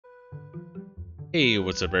Hey,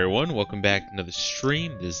 what's up everyone? Welcome back to another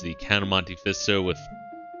stream. This is the Count of Monte Fisto with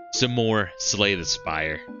some more Slay the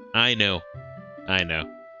Spire. I know.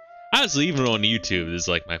 Honestly, even on YouTube, this is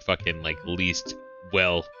like my fucking least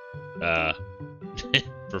well uh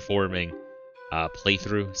performing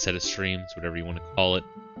playthrough, set of streams, whatever you want to call it.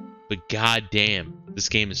 But goddamn, this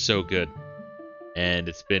game is so good. And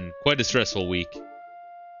it's been quite a stressful week.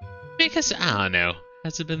 Because I don't know.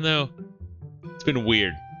 Has it been though? It's been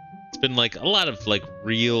weird. It's been like a lot of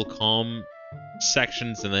real calm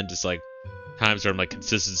sections, and then just times where I'm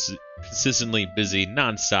consistently busy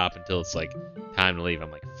nonstop until it's time to leave. I'm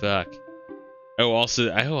like, fuck. Oh,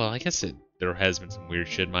 also, I guess there has been some weird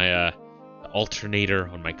shit. My the alternator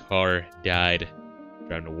on my car died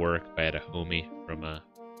driving to work. I had a homie from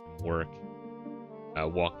work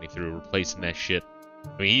walk me through replacing that shit.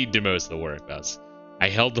 I mean, he did most of the work. I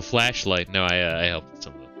held the flashlight. No, I helped with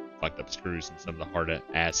some of the fucked up screws and some of the hard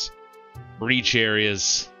ass breach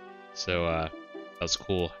areas. So that was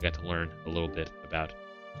cool. I got to learn a little bit about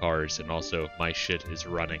cars, and also my shit is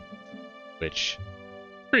running, which is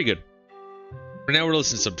pretty good. For now, we're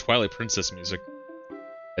listening to some Twilight Princess music.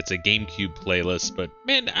 That's a GameCube playlist, but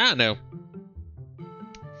man, I don't know.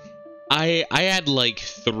 I had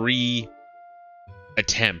 3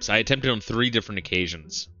 attempts. I attempted on 3 different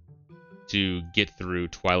occasions to get through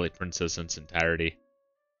Twilight Princess in its entirety.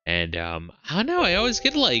 And, I don't know, I always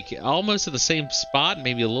get, almost at the same spot,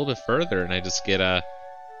 maybe a little bit further, and I just get,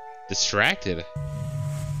 distracted.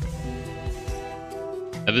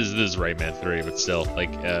 Now, this is Rayman 3, but still, I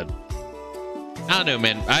don't know,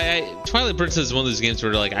 man. Twilight Princess is one of those games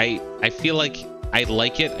where, I feel like I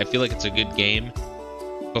like it. I feel like it's a good game.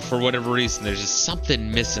 But for whatever reason, there's just something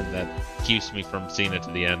missing that keeps me from seeing it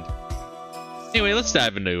to the end. Anyway, let's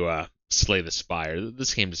dive into, Slay the Spire.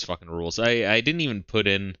 This game just fucking rules. I didn't even put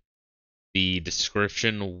in the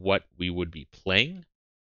description what we would be playing.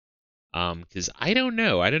 Because I don't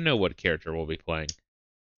know. I don't know what character we'll be playing.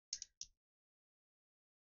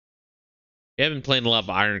 I haven't been playing a lot of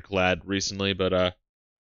Ironclad recently, but I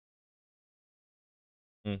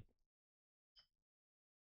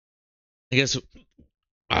guess.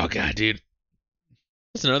 Oh god, dude.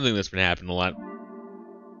 That's another thing that's been happening a lot.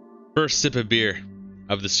 First sip of beer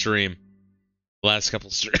of the stream. Last couple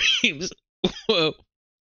streams. Whoa.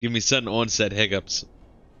 Give me sudden onset hiccups.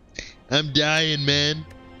 I'm dying, man.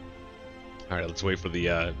 Alright, let's wait for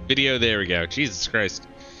the video. There we go. Jesus Christ.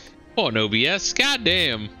 Oh, no BS.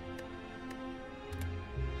 Goddamn.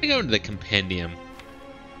 Let me go into the compendium.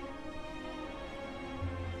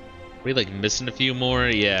 Are we missing a few more?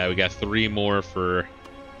 Yeah, we got 3 more for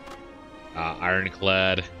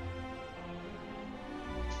Ironclad.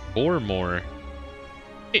 4 more.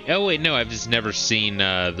 Oh wait, no, I've just never seen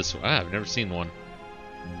this one. I've never seen one.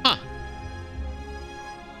 Huh.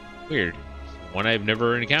 Weird. One I've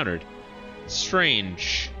never encountered.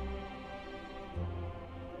 Strange.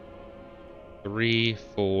 3,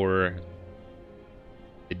 4.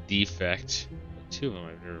 The defect. 2 of them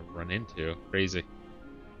I've never run into. Crazy.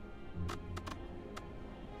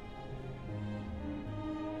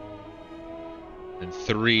 And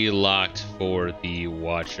 3 locked for the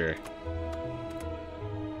Watcher.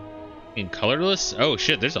 In colorless? Oh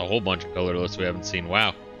shit, there's a whole bunch of colorless we haven't seen.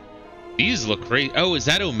 Wow. These look crazy. Oh, is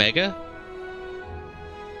that Omega?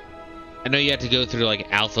 I know you have to go through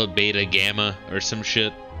Alpha, Beta, Gamma, or some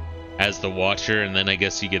shit as the Watcher, and then I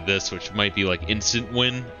guess you get this, which might be instant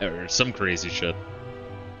win, or some crazy shit.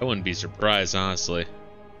 I wouldn't be surprised, honestly.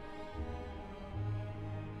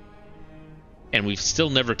 And we've still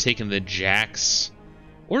never taken the Jax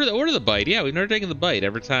or the Bite. Yeah, we've never taken the Bite.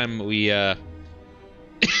 Every time we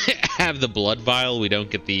have the blood vial, we don't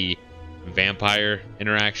get the vampire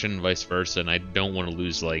interaction, vice versa, and I don't want to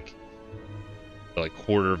lose the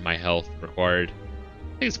quarter of my health required.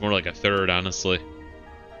 I think it's more like a third, honestly.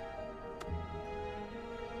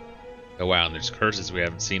 Oh wow, and there's curses we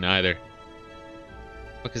haven't seen either.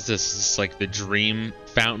 What is this? Is this the dream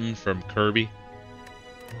fountain from Kirby?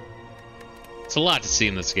 It's a lot to see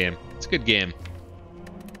in this game. It's a good game.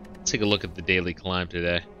 Let's take a look at the daily climb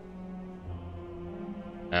today.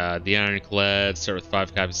 The Ironclad, start with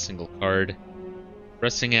 5 copies, single card.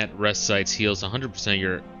 Resting at rest sites heals 100% of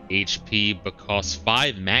your HP, but costs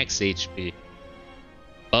 5 max HP.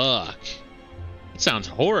 Fuck. That sounds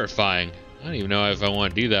horrifying. I don't even know if I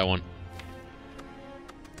want to do that one.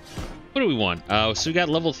 What do we want? So we got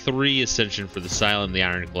level 3 Ascension for the Silent and the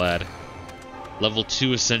Ironclad. Level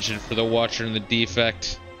 2 Ascension for the Watcher and the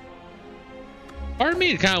Defect. Part of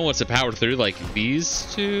me kind of wants to power through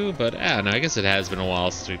these 2, but I don't know. I guess it has been a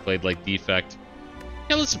while since we played Defect.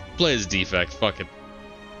 Yeah, let's play as Defect. Fuck it.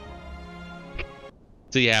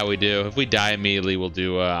 See how we do. If we die immediately, we'll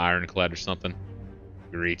do Ironclad or something.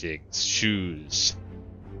 Greetings. Shoes.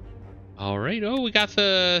 Alright. Oh, we got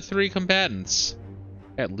the 3 combatants.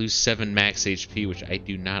 Got lose 7 max HP, which I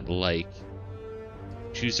do not like.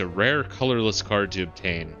 Choose a rare colorless card to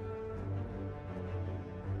obtain.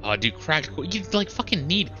 Oh, dude, cracked core. You like fucking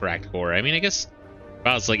need cracked core. I mean, I guess if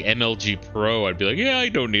I was like MLG Pro, I'd be like, yeah, I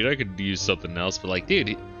don't need it. I could use something else. But like,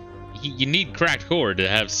 dude, you need cracked core to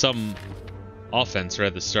have some offense right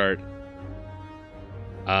at the start.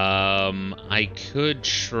 I could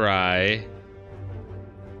try.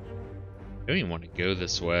 I don't even want to go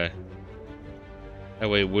this way. That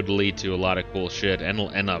way it would lead to a lot of cool shit and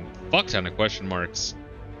a fuck ton of question marks.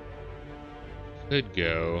 Could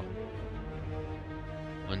go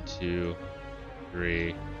 1, 2,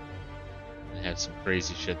 3, and have some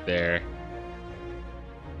crazy shit there.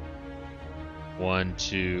 1,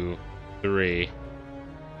 2, 3.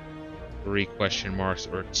 3 question marks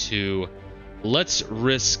or 2. Let's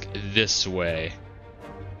risk this way.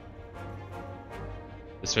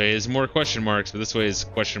 This way is more question marks, but this way is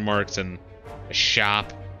question marks and a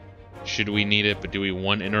shop. Should we need it, but do we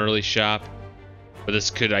want an early shop? But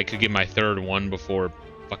I could get my 3rd one before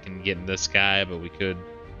fucking getting this guy, but we could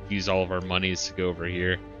use all of our monies to go over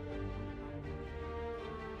here.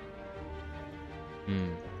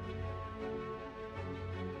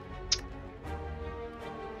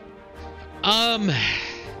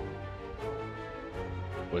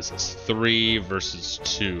 Was this 3 versus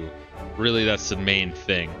 2? Really, that's the main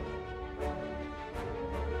thing.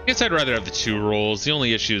 I guess I'd rather have the 2 rolls. The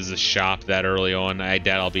only issue is the shop that early on. I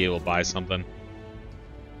doubt I'll be able to buy something.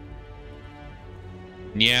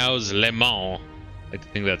 Niao's Le Mans. I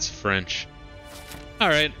think that's French.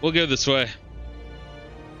 Alright, we'll go this way.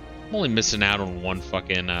 I'm only missing out on 1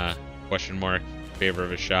 fucking question mark in favor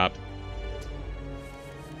of a shop.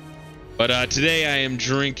 But today I am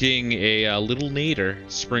drinking a Little Nader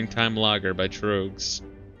Springtime Lager by Trogs.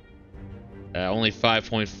 Only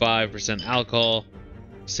 5.5% alcohol.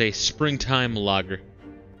 Say Springtime Lager.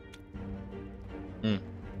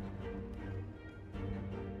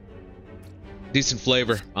 Decent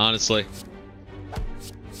flavor, honestly.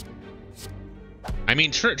 I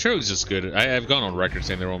mean, Trogs is good. I've gone on record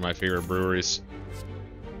saying they're one of my favorite breweries.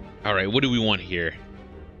 Alright, what do we want here?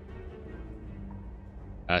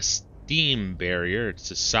 Steam barrier.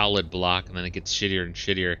 It's a solid block, and then it gets shittier and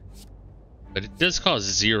shittier. But it does cost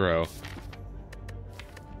 0.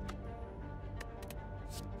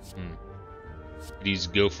 These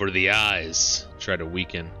go for the eyes. Try to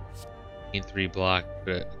weaken. Gain 3 block,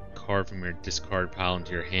 but card from your discard pile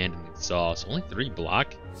into your hand and exhaust. Only 3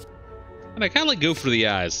 block? And I kind of like go for the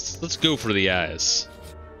eyes. Let's go for the eyes.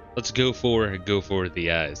 Let's go for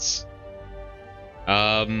the eyes.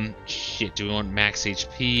 Shit, do we want max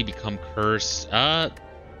HP, become cursed?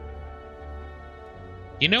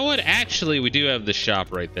 You know what? Actually, we do have the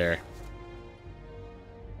shop right there.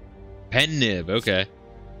 Pen nib, okay.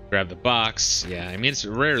 Grab the box. Yeah, I mean, it's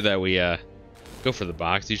rare that we, go for the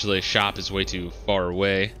box. Usually a shop is way too far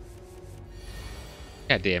away.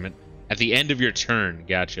 God damn it. At the end of your turn,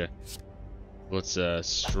 gotcha. Let's,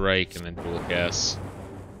 strike and then dual cast.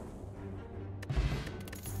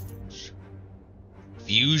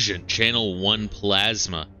 Fusion, channel 1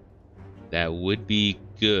 plasma. That would be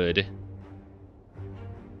good.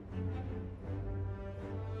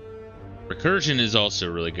 Recursion is also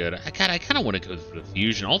really good. I kind of want to go for the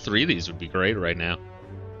fusion. All 3 of these would be great right now.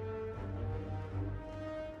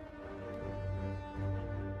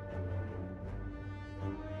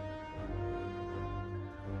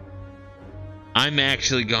 I'm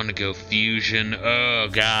actually going to go fusion. Oh,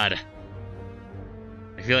 God.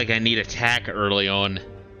 I feel like I need attack early on,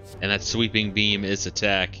 and that sweeping beam is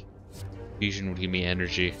attack. Fusion would give me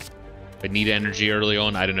energy. If I need energy early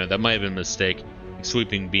on, I don't know. That might have been a mistake.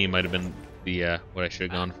 Sweeping beam might have been the what I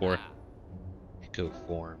should have gone for. Echo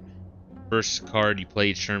form. First card you play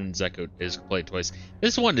each turn is played twice.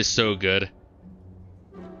 This one is so good.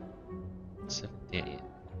 7,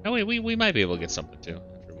 oh wait, we might be able to get something too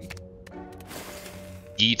after we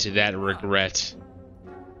eat that regret.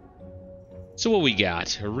 So what we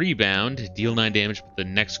got? A rebound, deal 9 damage with the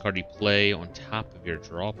next card you play on top of your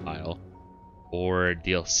draw pile. Or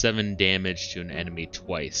deal 7 damage to an enemy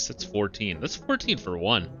twice. That's 14. That's 14 for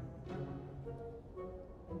 1.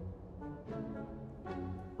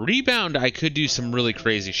 Rebound, I could do some really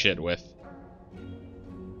crazy shit with.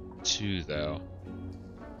 2, though.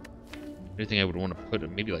 Anything I would want to put,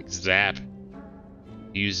 maybe like Zap.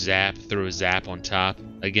 Use Zap, throw Zap on top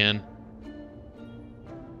again.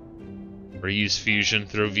 Or use Fusion,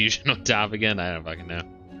 throw Fusion on top again. I don't fucking know.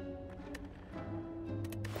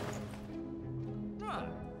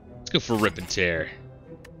 Let's go for Rip and Tear.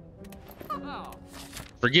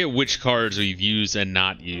 Forget which cards we've used and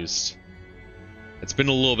not used. It's been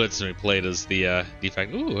a little bit since we played as the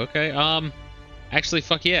defect. Ooh, okay. Actually,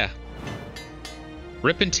 fuck yeah.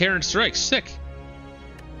 Rip and Tear and Strike. Sick.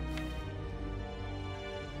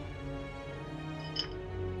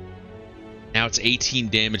 Now it's 18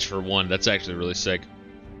 damage for 1. That's actually really sick.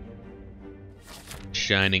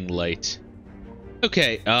 Shining Light.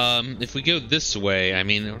 Okay, if we go this way, I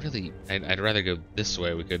mean, really, I'd rather go this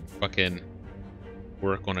way. We could fucking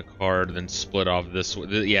work on a card, then split off this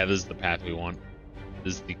way. Yeah, this is the path we want.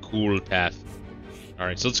 This is the cool path.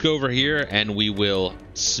 Alright, so let's go over here, and we will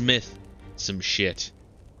smith some shit.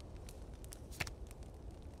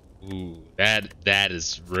 Ooh, that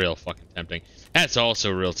is real fucking tempting. That's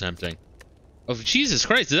also real tempting. Oh, Jesus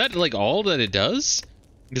Christ, is that, like, all that it does?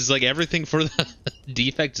 Because, like, everything for the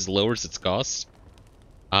defect just lowers its cost.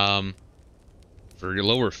 For your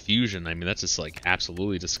lower fusion, I mean, that's just, like,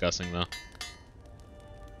 absolutely disgusting, though.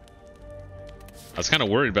 I was kind of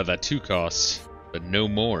worried about that 2 cost, but no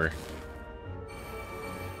more.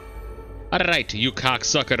 Alright, you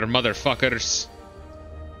cocksucker motherfuckers.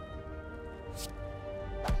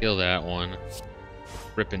 Kill that one.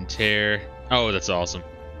 Rip and Tear. Oh, that's awesome.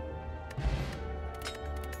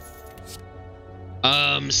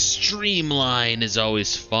 Streamline is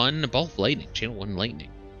always fun. Ball of Lightning. Channel 1 Lightning.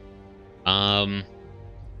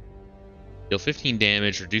 Deal 15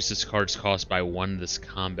 damage. Reduce this card's cost by 1 this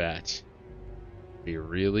combat. Be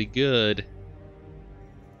really good.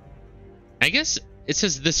 I guess it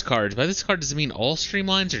says this card. By this card, does it mean all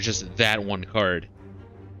streamlines or just that one card?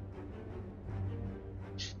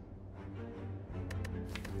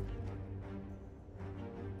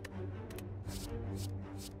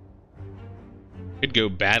 Could go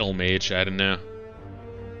Battle Mage, I don't know.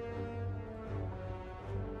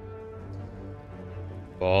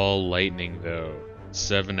 Ball Lightning, though.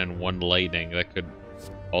 7 and 1 Lightning. That could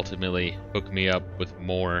ultimately hook me up with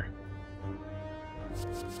more.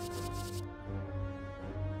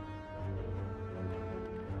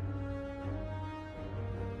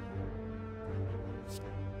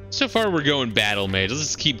 So far, we're going Battle Mage.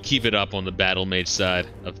 Let's just keep it up on the Battle Mage side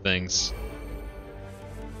of things.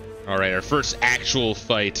 Alright, our first actual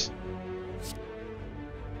fight.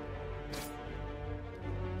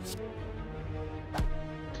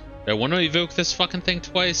 Do I want to evoke this fucking thing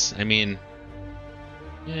twice? I mean,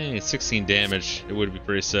 yeah, 16 damage. It would be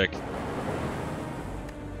pretty sick.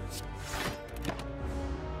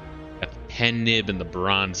 Got the Pen Nib and the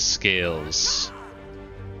Bronze Scales.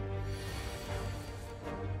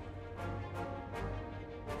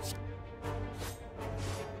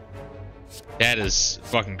 That is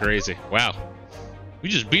fucking crazy. Wow. We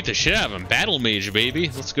just beat the shit out of him. Battle Mage, baby.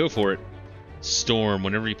 Let's go for it. Storm.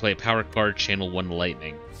 Whenever you play a power card, channel 1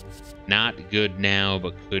 Lightning. Not good now,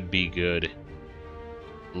 but could be good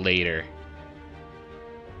later.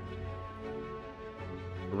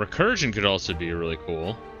 Recursion could also be really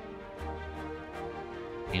cool.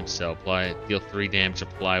 Game cell. Apply. Deal 3 damage.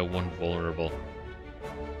 Apply 1 vulnerable.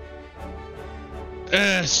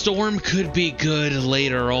 Storm could be good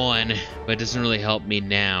later on, but it doesn't really help me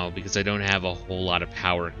now because I don't have a whole lot of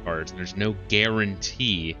power cards. There's no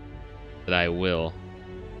guarantee that I will.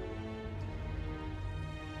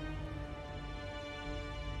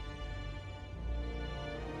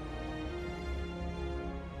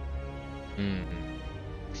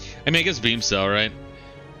 I mean, I guess Beam Cell, right?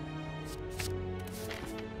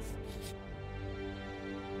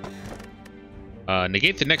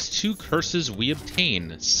 Negate the next 2 curses we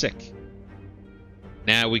obtain. Sick.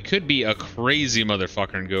 Now, we could be a crazy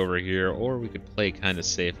motherfucker and go over here, or we could play kind of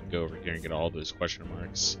safe and go over here and get all those question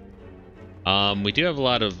marks. We do have a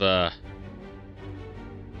lot of,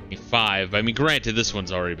 5. I mean, granted, this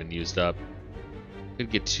one's already been used up.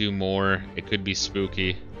 Could get 2 more. It could be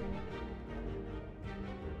spooky.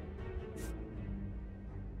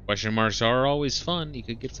 Question marks are always fun. You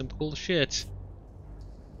could get some cool shit.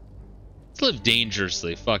 Let's live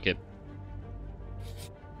dangerously. Fuck it.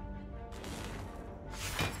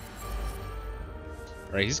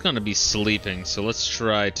 Alright, he's gonna be sleeping, so let's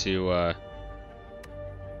try to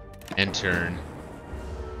end turn.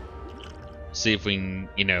 See if we can,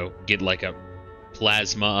 you know, get like a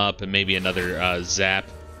plasma up and maybe another zap.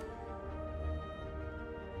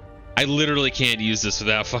 I literally can't use this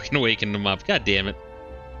without fucking waking him up. God damn it.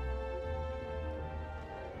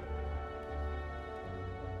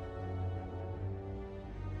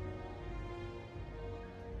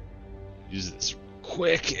 Use this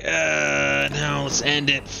quick. Now let's end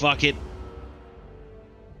it. Fuck it.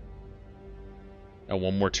 Got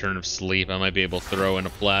 1 more turn of sleep. I might be able to throw in a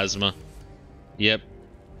plasma. Yep.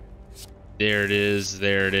 There it is.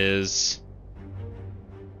 There it is.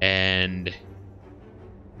 And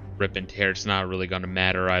rip and tear. It's not really going to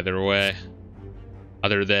matter either way.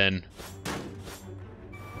 Other than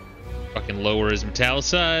fucking lower his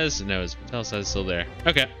metallicize. No, his metallicize is still there.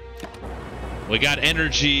 Okay. We got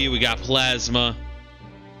energy. We got plasma.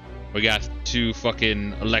 We got 2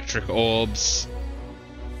 fucking electric orbs.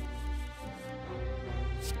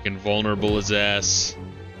 We can vulnerable his ass.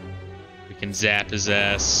 We can zap his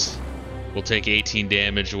ass. We'll take 18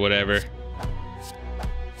 damage or whatever.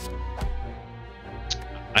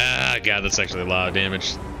 Ah, God, that's actually a lot of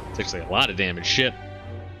damage. It's actually a lot of damage. Shit.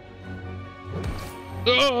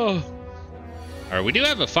 Oh! Alright, we do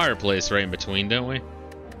have a fireplace right in between, don't we?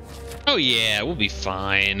 Oh, yeah, we'll be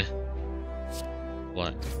fine.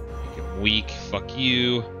 What? Make him weak. Fuck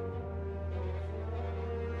you.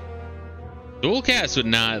 Dual cast would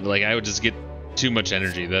not, like, I would just get too much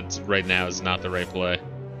energy. That's right now is not the right play.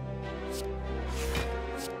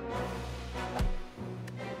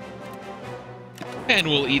 And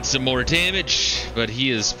we'll eat some more damage, but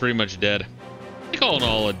he is pretty much dead. I call it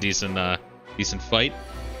all a decent fight.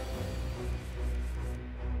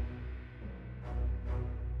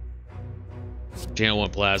 Channel 1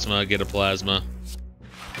 plasma, get a plasma.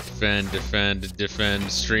 Defend, defend, defend,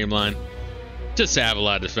 streamline. Just have a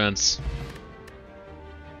lot of defense.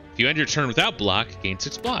 If you end your turn without block, gain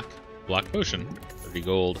 6 block. Block potion, 30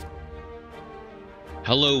 gold.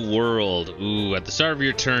 Hello World. Ooh, at the start of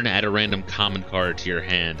your turn, add a random common card to your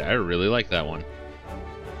hand. I really like that one.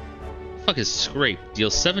 Fuck is Scrape. Deal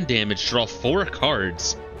 7 damage, draw 4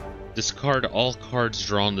 cards. Discard all cards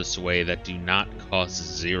drawn this way that do not cost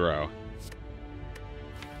 0.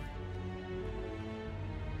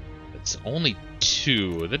 It's only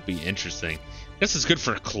 2. That'd be interesting. Guess it's good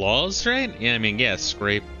for claws, right? Yeah, I mean, yeah,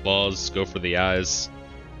 scrape, claws, go for the eyes.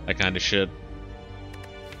 That kind of shit.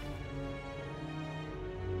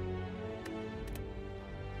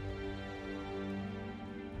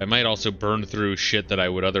 I might also burn through shit that I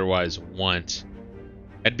would otherwise want.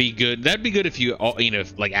 That'd be good. That'd be good if you, you know,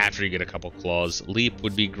 like after you get a couple claws. Leap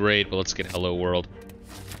would be great, but let's get Hello World.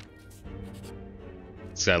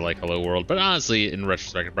 I like Hello World, but honestly, in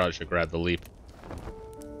retrospect, I probably should grab the leap.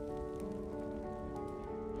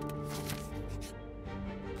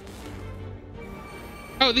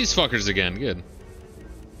 Oh, these fuckers again. Good.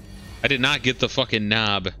 I did not get the fucking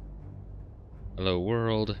knob. Hello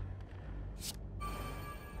World.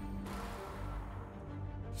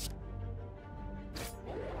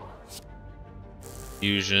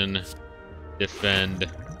 Fusion. Defend.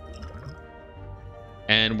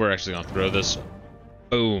 And we're actually gonna throw this.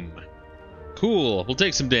 Boom. Cool. We'll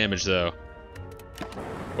take some damage, though.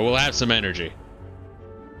 But we'll have some energy.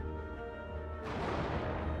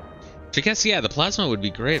 Which I guess, yeah, the plasma would be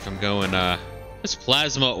great if I'm going, this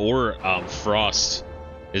plasma or, frost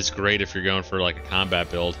is great if you're going for, like, a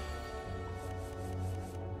combat build.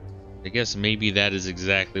 I guess maybe that is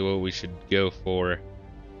exactly what we should go for.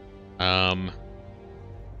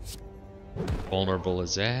 Vulnerable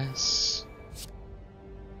as ass.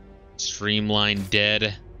 Streamline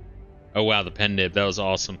dead. Oh wow, the pen nib, that was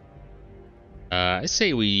awesome. I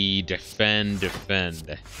say we defend.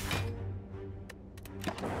 I'm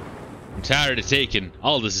tired of taking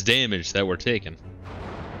all this damage that we're taking.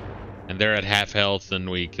 And they're at half health and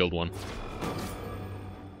we killed one.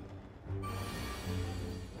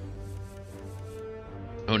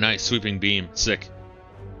 Oh nice, sweeping beam, sick.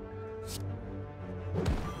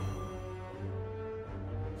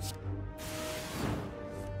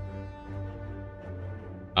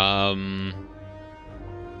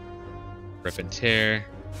 Rip and tear.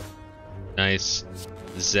 Nice.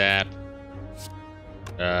 Zap.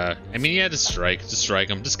 I mean, yeah, just strike. Just strike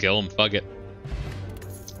him. Just kill him. Fuck it.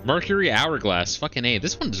 Mercury Hourglass. Fucking A.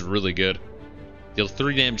 This one's really good. Deal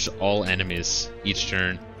 3 damage to all enemies each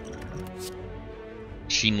turn.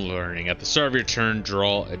 Machine Learning. At the start of your turn,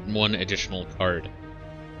 draw 1 additional card.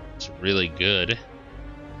 It's really good.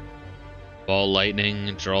 Ball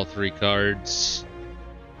Lightning. Draw 3 cards.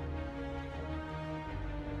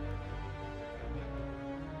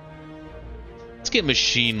 Let's get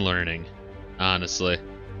Machine Learning, honestly.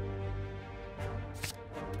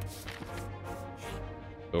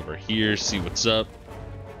 Over here, see what's up.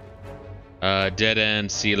 Dead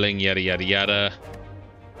end, ceiling, yada yada yada.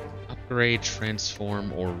 Upgrade,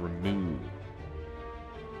 transform, or remove.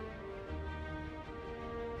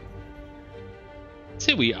 Let's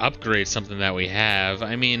say we upgrade something that we have.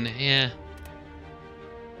 I mean, yeah.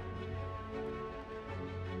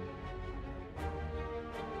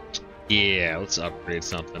 Yeah, let's upgrade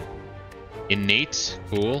something. Innate,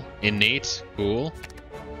 cool. Innate, cool.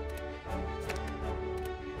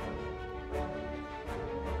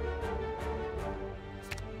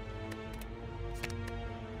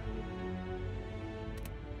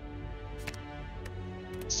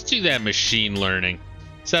 Do that machine learning.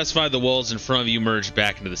 Satisfy the walls in front of you merge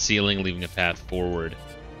back into the ceiling, leaving a path forward.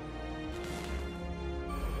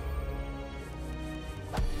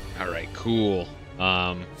 Alright, cool.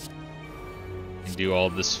 Can do all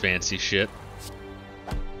this fancy shit.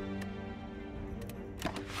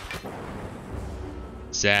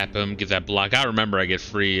 Zap him, get that block. I remember I get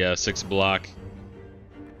free 6 block.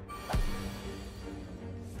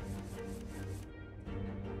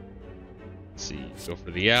 Let's see, go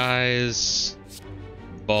for the eyes.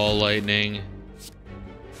 Ball lightning.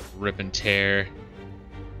 Rip and tear.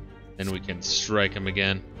 Then we can strike him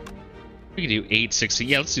again. We can do 860.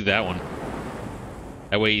 Yeah, let's do that one.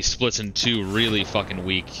 That way he splits into 2 really fucking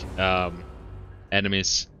weak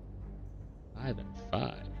enemies. 5 and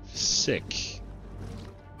 5. Sick.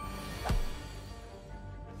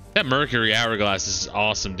 That Mercury Hourglass is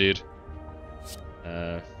awesome, dude.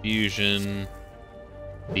 Fusion.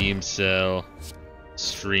 Beam Cell.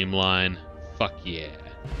 Streamline. Fuck yeah.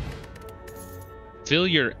 Fill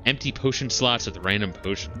your empty potion slots with random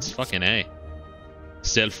potions. Fucking A.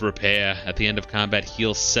 Self-repair. At the end of combat,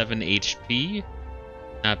 heal 7 HP.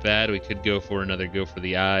 Not bad. We could go for another go for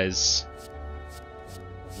the eyes.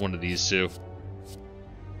 One of these two.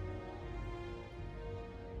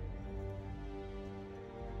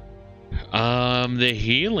 The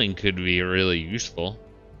healing could be really useful.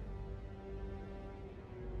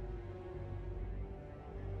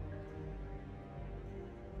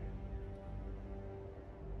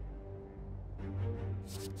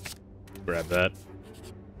 Grab that.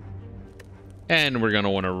 And we're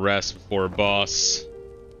gonna want to rest before a boss.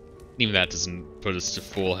 Even that doesn't put us to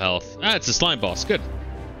full health. Ah, it's a slime boss. Good.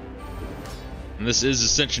 And this is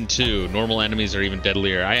Ascension 2. Normal enemies are even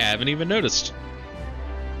deadlier. I haven't even noticed.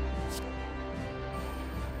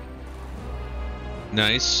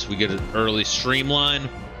 Nice. We get an early streamline.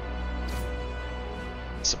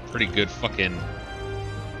 It's a pretty good fucking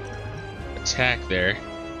attack there.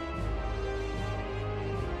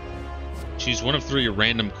 Choose one of 3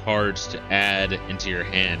 random cards to add into your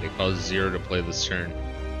hand. It costs 0 to play this turn.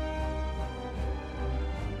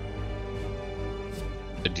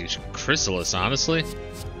 I'd do Chrysalis, honestly.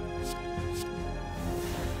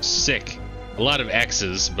 Sick. A lot of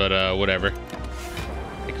X's, but whatever.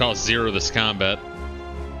 It costs 0 this combat.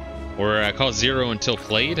 Or it costs 0 until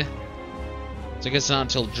played. So I guess not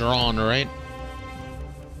until drawn, right?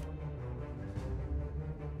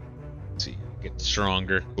 Let's see. Get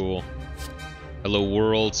stronger. Cool. Hello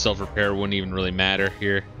world. Self-repair wouldn't even really matter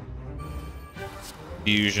here.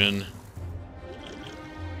 Fusion.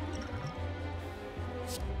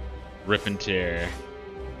 Rip and tear.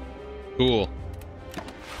 Cool.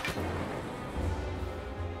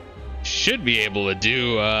 Should be able to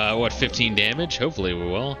do, what, 15 damage? Hopefully we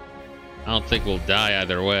will. I don't think we'll die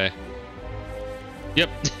either way. Yep,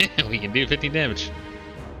 we can do 15 damage.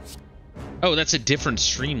 Oh, that's a different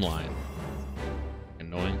streamline.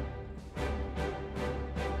 Annoying.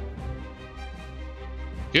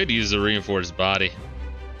 Could use the reinforced body.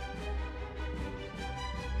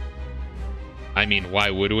 I mean,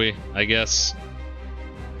 why would we? I guess.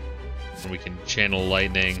 And we can channel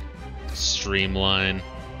lightning, streamline,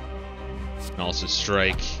 and also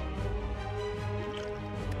strike.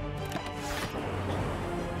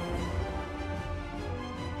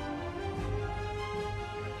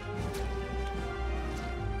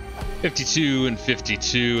 $52 and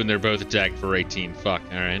 $52, and they're both attacked for 18. Fuck.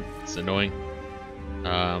 All right, it's annoying.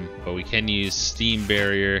 But we can use Steam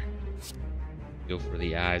Barrier. Go for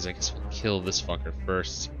the eyes. I guess we'll kill this fucker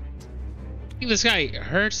first. I think this guy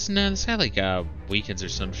hurts. No, this guy like weakens or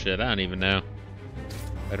some shit. I don't even know.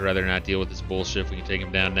 I'd rather not deal with this bullshit if we can take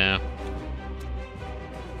him down now.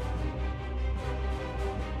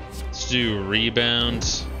 Let's do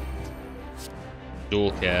rebound.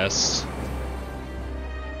 Dual cast.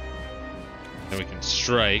 Then we can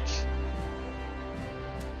strike.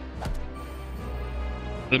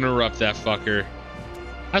 Interrupt that fucker.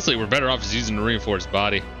 Honestly, we're better off just using the reinforced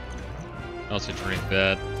body. I'll also drink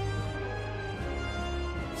that.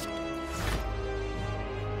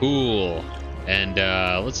 Cool. And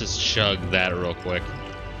let's just chug that real quick.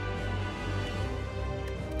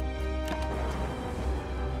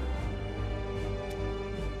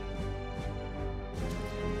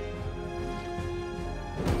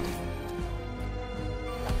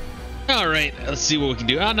 Alright, let's see what we can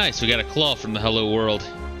do. Oh, nice. We got a claw from the Hello World.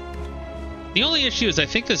 The only issue is I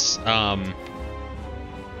think this, does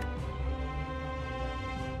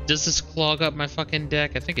this clog up my fucking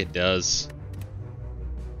deck? I think it does.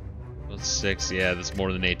 That's 6, yeah, that's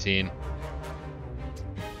more than 18.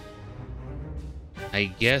 I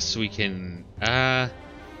guess we can,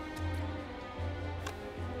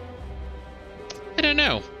 I don't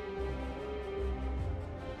know.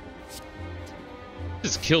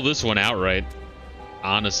 Just kill this one outright,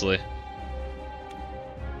 honestly.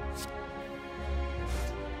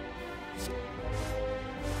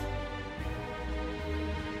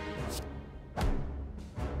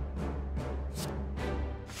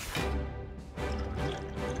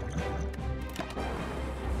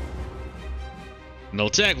 No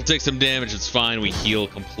attack will take some damage, it's fine. We heal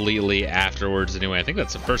completely afterwards anyway. I think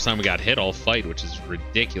that's the first time we got hit all fight, which is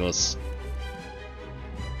ridiculous.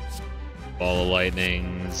 Ball of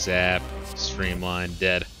lightning, zap, streamline,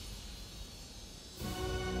 dead.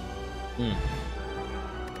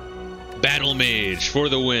 Battle mage for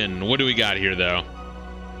the win. What do we got here though?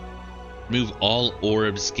 Move all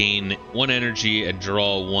orbs, gain 1 energy, and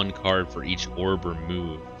draw 1 card for each orb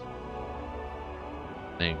removed.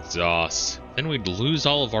 Exhaust. Then we'd lose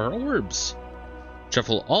all of our orbs.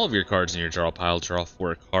 Shuffle all of your cards in your draw pile. Draw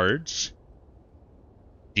 4 cards.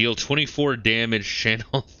 Deal 24 damage.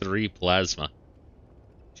 Channel 3 plasma.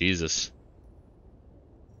 Jesus.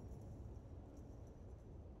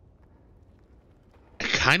 I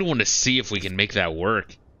kind of want to see if we can make that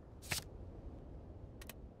work.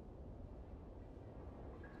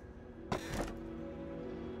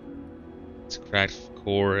 It's cracked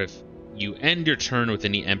core. If you end your turn with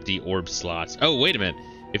any empty orb slots. Oh, wait a minute.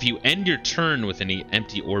 If you end your turn with any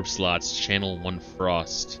empty orb slots, channel 1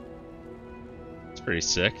 frost. That's pretty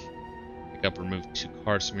sick. Pick up, remove 2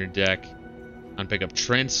 cards from your deck. Unpick up,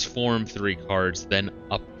 transform 3 cards, then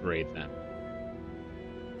upgrade them.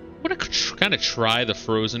 I want to kind of try the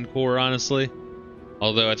frozen core, honestly.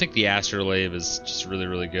 Although I think the astrolabe is just really,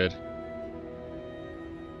 really good.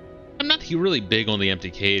 I'm not really big on the empty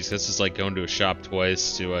cage. This is like going to a shop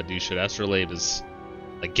twice to do shit. Astrolabe is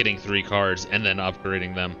like getting 3 cards and then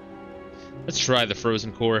upgrading them. Let's try the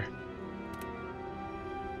frozen core.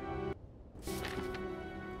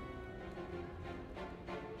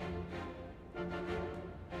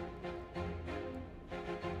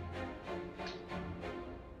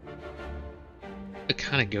 To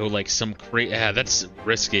kind of go like some crazy. Yeah, that's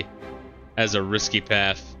risky. As a risky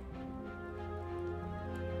path.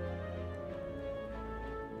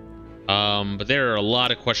 But there are a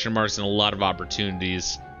lot of question marks and a lot of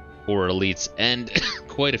opportunities for elites, and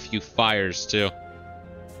quite a few fires too.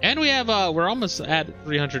 And we have we're almost at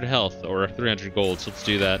 300 health or 300 gold, so let's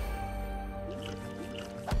do that.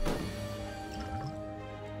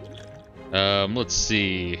 Let's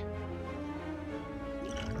see.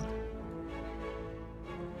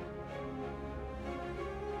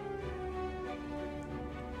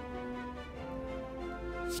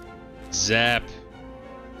 Zap.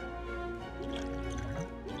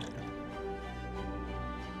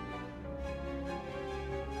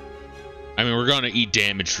 I mean, we're going to eat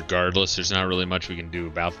damage regardless. There's not really much we can do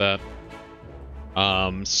about that.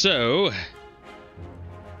 So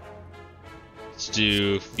let's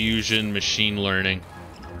do fusion machine learning.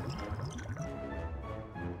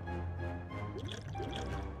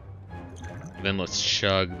 And then let's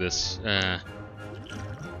chug this. That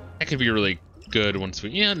could be really good once we...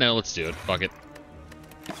 Yeah, no, let's do it. Fuck it.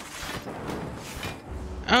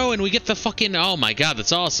 Oh, and we get the fucking... Oh my god,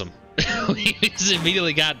 that's awesome. We just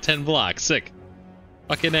immediately got 10 blocks. Sick.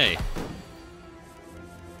 Fucking A.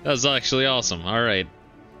 That was actually awesome. Alright.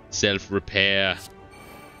 Self-repair.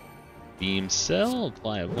 Beam cell.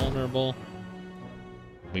 Apply a vulnerable.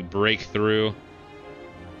 We break through.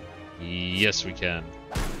 Yes, we can.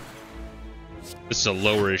 This will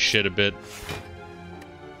lower his shit a bit.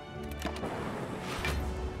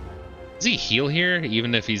 Does he heal here,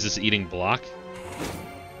 even if he's just eating block?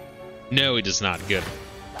 No, he does not. Good.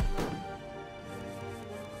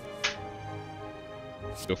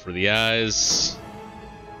 Go for the eyes.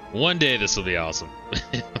 One day this will be awesome.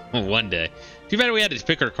 One day. Too bad we had to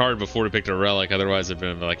pick our card before we picked a relic. Otherwise, it'd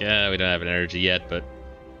been like, we don't have an energy yet. But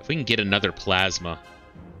if we can get another plasma,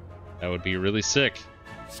 that would be really sick.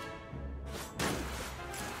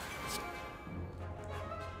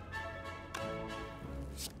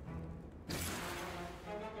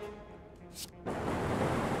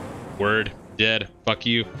 Word. Dead. Fuck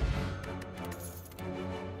you.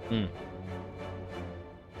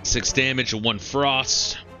 6 damage and 1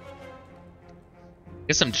 frost.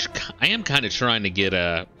 Guess I am kind of trying to get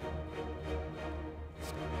a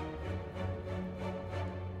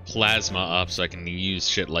plasma up so I can use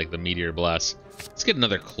shit like the meteor blast. Let's get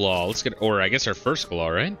another claw. Let's get, or I guess our first claw,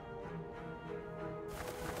 right?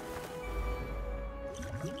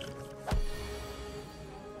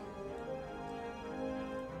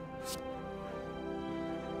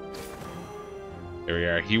 There we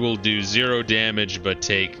are. He will do 0 damage, but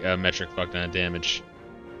take a metric fuck ton of damage.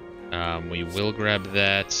 We will grab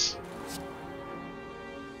that.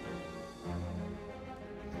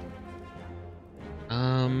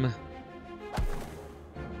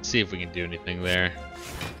 See if we can do anything there.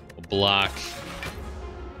 We'll block.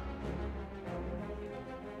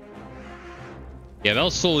 Yeah,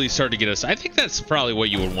 that'll slowly start to get us. I think that's probably what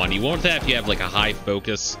you would want. You want that if you have like a high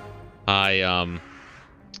focus, high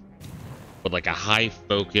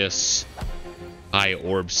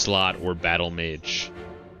orb slot or battle mage.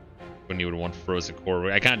 When you would want frozen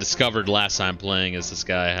core. I kind of discovered last time playing as this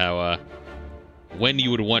guy how when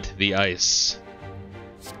you would want the ice.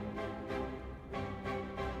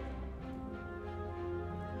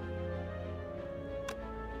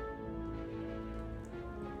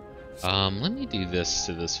 Let me do this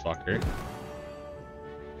to this fucker.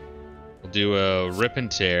 We'll do a rip and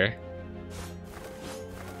tear.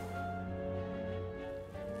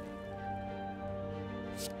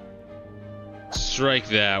 Strike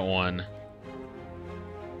that one.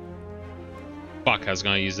 Fuck, I was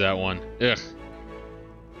gonna use that one. Ugh.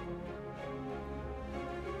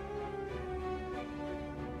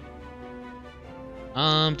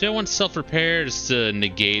 Do I want self-repair just to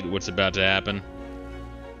negate what's about to happen?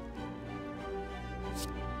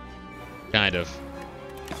 Kind of.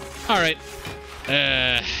 Alright.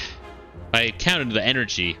 If I counted the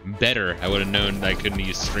energy better, I would have known I couldn't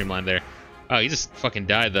use Streamline there. Oh, he just fucking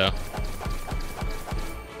died, though.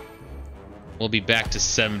 We'll be back to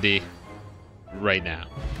 70 right now.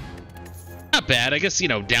 Not bad. I guess, you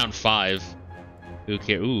know, down 5.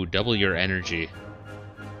 Okay. Ooh, double your energy.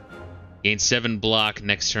 Gain 7 block.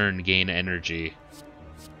 Next turn, gain energy.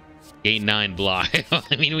 Gain 9 block.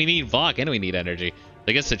 I mean, we need block and we need energy.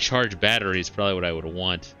 I guess the charge battery is probably what I would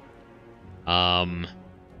want.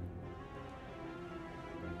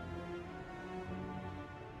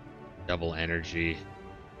 Double energy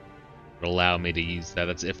would allow me to use that.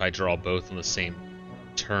 That's if I draw both on the same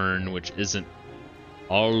turn, which isn't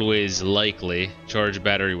always likely. Charge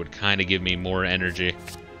battery would kind of give me more energy.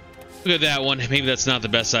 Look at that one. Maybe that's not the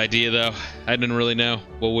best idea, though. I didn't really know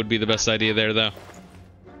what would be the best idea there, though.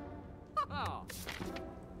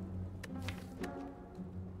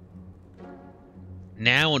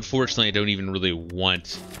 Now, unfortunately, I don't even really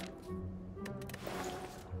want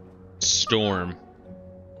Storm.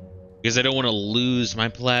 Because I don't want to lose my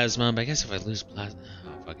plasma. But I guess if I lose plasma... I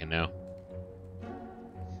don't fucking know. I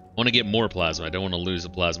want to get more plasma. I don't want to lose the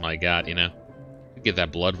plasma I got, you know? Get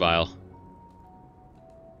that blood vial.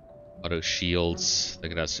 Auto shields. That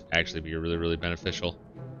could actually be really, really beneficial.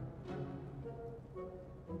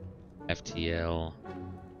 FTL.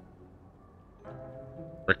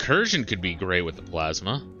 Recursion could be great with the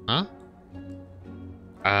plasma, huh?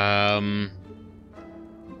 Time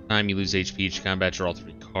you lose HP each combat, draw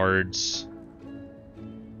 3 cards.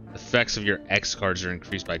 Effects of your X cards are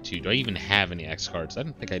increased by 2. Do I even have any X cards? I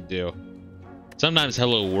don't think I do. Sometimes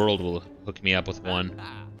Hello World will hook me up with one.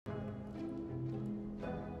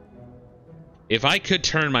 If I could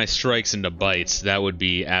turn my strikes into bites, that would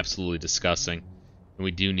be absolutely disgusting. And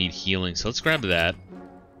we do need healing, so let's grab that.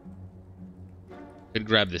 Could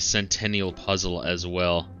grab the Centennial Puzzle as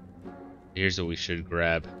well. Here's what we should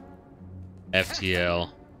grab. FTL.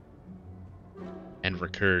 And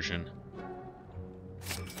Recursion.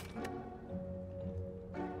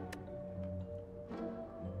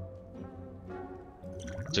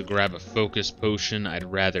 To grab a Focus Potion, I'd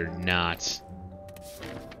rather not.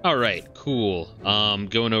 Alright, cool.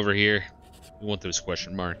 Going over here. We want those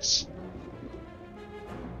question marks.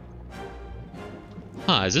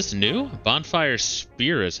 Huh, is this new? Bonfire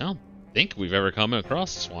Spirits. I don't think we've ever come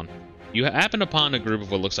across this one. You happen upon a group of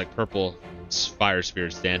what looks like purple fire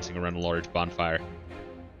spirits dancing around a large bonfire.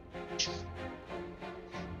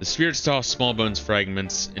 The spirits toss small bones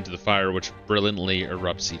fragments into the fire, which brilliantly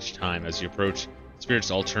erupts each time. As you approach, spirits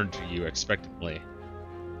all turn to you expectantly.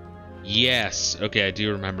 Yes, okay, I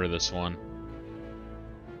do remember this one.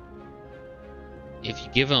 If you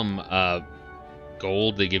give them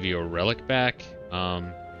gold, they give you a relic back.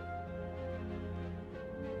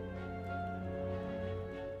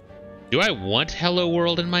 Do I want Hello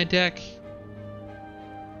World in my deck?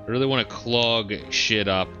 I really want to clog shit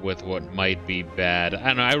up with what might be bad. I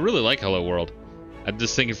don't know, I really like Hello World. I'm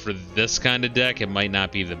just thinking for this kind of deck, it might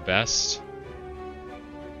not be the best.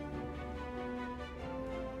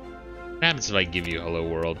 What happens if I give you Hello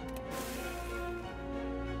World?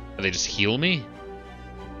 Do they just heal me?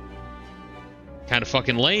 Kind of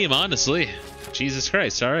fucking lame, honestly. Jesus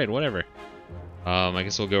Christ. Alright, whatever. I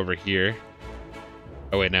guess we'll go over here.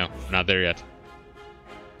 Oh, wait, no. I'm not there yet.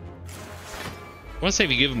 I want to say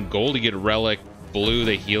if you give them gold, you get a relic. Blue,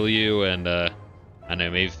 they heal you. And, I don't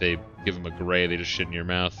know, maybe if they give them a gray, they just shit in your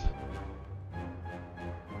mouth.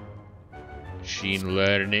 Machine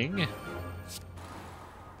learning.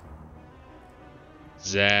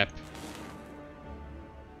 Zap.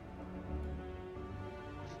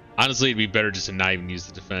 Honestly, it'd be better just to not even use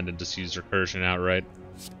the defend and just use recursion outright.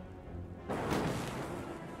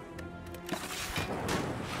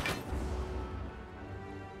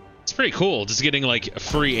 It's pretty cool, just getting like a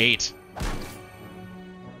free 8.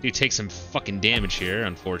 Do take some fucking damage here,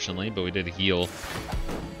 unfortunately, but we did heal.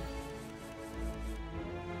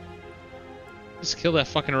 Just kill that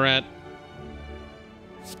fucking rat.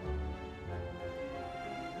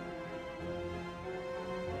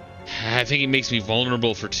 I think he makes me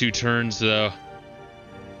vulnerable for 2 turns, though.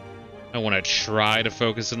 I want to try to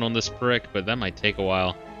focus in on this prick, but that might take a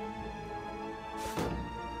while.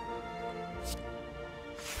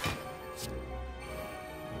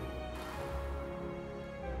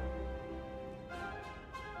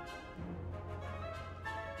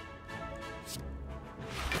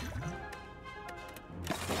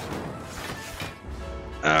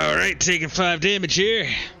 Alright, taking 5 damage here.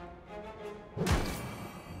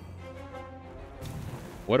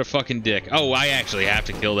 What a fucking dick. Oh, I actually have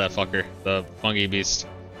to kill that fucker. The fungi beast.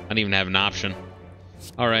 I don't even have an option.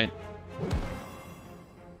 Alright.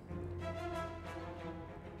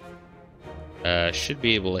 Should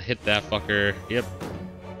be able to hit that fucker. Yep.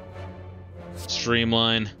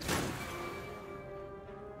 Streamline.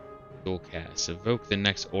 Dual cast. Evoke the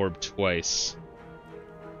next orb twice.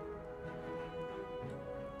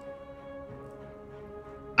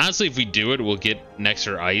 Honestly, if we do it, we'll get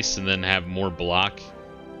Nexer Ice and then have more block.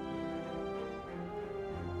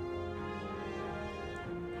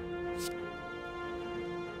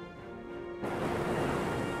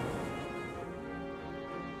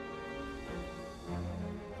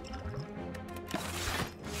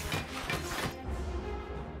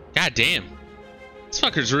 God damn. This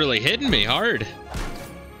fucker's really hitting me hard.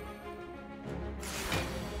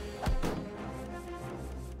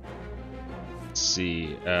 Let's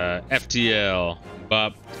see. FTL.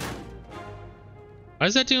 Bop. Why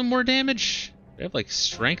is that doing more damage? Do I have like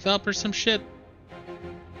strength up or some shit?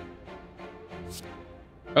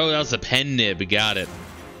 Oh, that was the pen nib. Got it.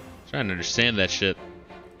 Trying to understand that shit.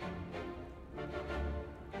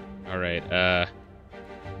 Alright,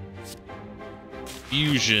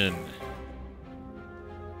 Fusion.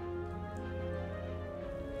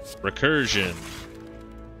 Recursion.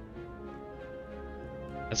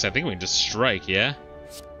 I think we can just strike, yeah?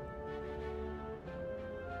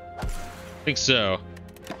 I think so.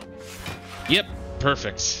 Yep,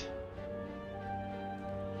 perfect.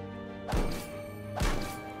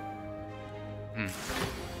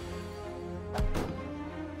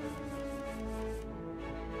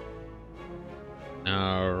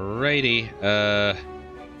 Alrighty,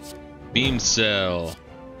 Beam Cell,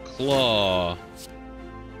 Claw.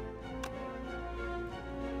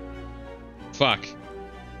 Fuck.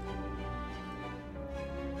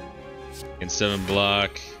 In 7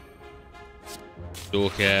 block. Dual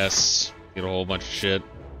cast. Get a whole bunch of shit.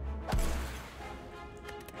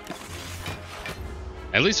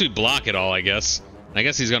 At least we block it all, I guess. I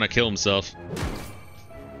guess he's gonna kill himself.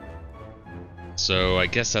 So I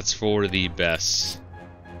guess that's for the best.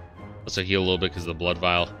 Also heal a little bit because of the blood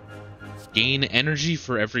vial. Gain energy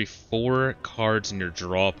for every 4 cards in your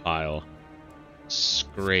draw pile.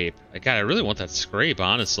 Scrape. God, I really want that scrape,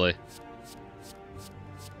 honestly.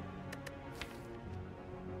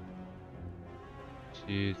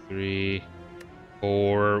 Two, 3,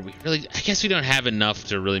 4. We really, I guess we don't have enough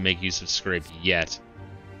to really make use of scrape yet.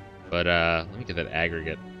 But let me get that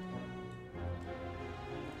aggregate.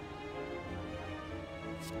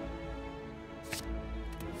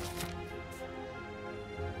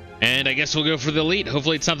 And I guess we'll go for the elite.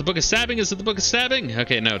 Hopefully it's not the Book of Stabbing. Is it the Book of Stabbing?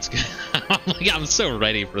 Okay, no, it's good. I'm so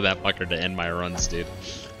ready for that fucker to end my runs, dude.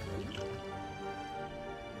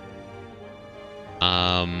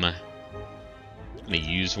 I'm gonna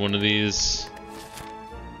use one of these.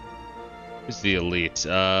 Who's the elite?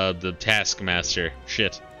 The Taskmaster.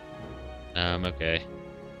 Shit. Okay.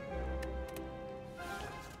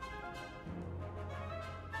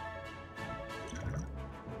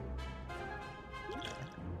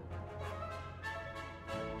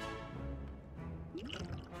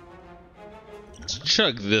 Let's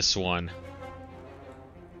chug this one.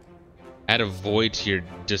 Add a void to your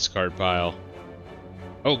discard pile.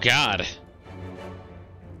 Oh god.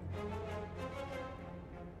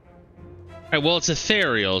 Alright, well it's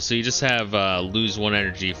ethereal, so you just have lose 1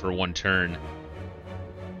 energy for 1 turn.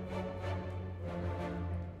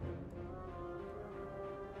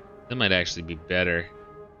 That might actually be better.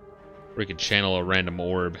 Or we could channel a random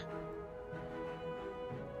orb.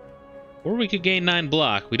 Or we could gain 9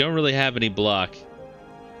 block. We don't really have any block.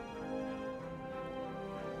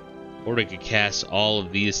 Or we could cast all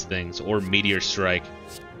of these things. Or Meteor Strike.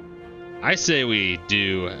 I say we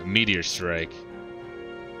do Meteor Strike.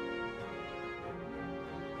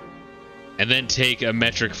 And then take a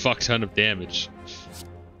metric fuck ton of damage.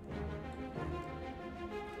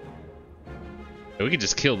 We could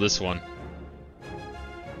just kill this one.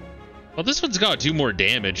 Well, this one's got 2 more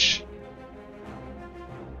damage.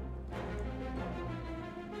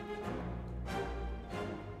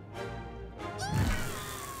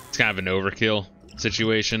 It's kind of an overkill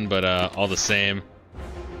situation, but all the same.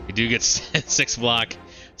 You do get 6 block.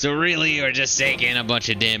 So really, you're just taking a bunch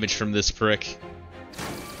of damage from this prick.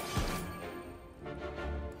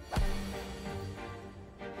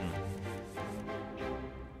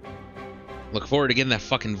 Look forward to getting that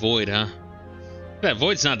fucking void, huh? That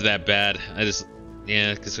void's not that bad.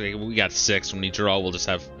 Yeah, because we got 6. When we draw, we'll just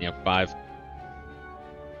have, 5.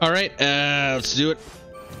 All right, let's do it.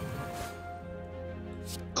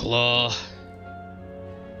 Claw.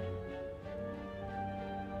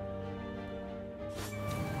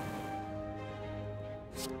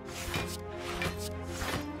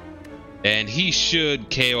 And he should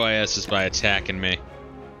KOIS us by attacking me.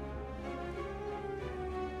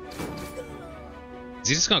 Is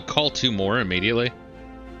he just gonna call 2 more immediately?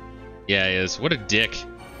 Yeah, he is. What a dick.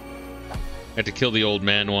 I had to kill the old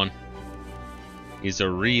man one. He's a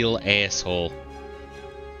real asshole.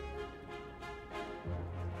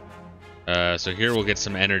 So here we'll get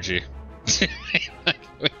some energy.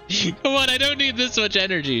 Come on, I don't need this much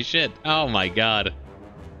energy. Shit. Oh my god.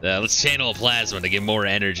 Let's channel a plasma to get more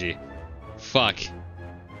energy. Fuck.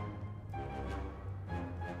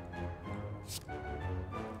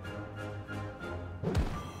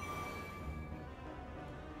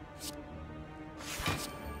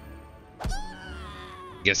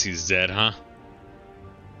 Guess he's dead, huh?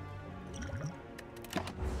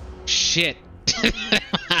 Shit.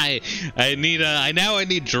 I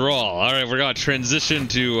need draw. All right, we're gonna transition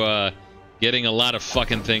to getting a lot of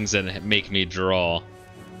fucking things that make me draw.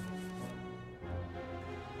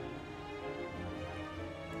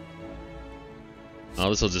 Oh,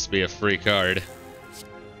 this will just be a free card.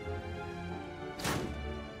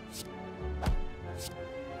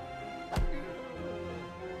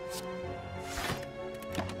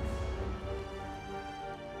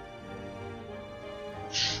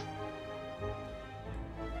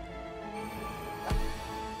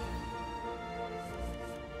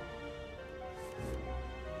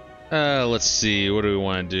 Let's see. What do we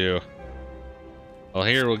want to do? Well,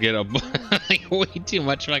 here we'll get a way too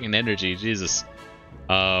much fucking energy. Jesus.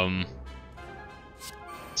 So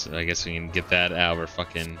I guess we can get that out of our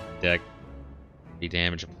fucking deck. Be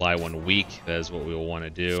damage, apply 1 week. That is what we will want to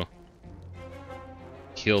do.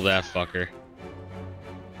 Kill that fucker.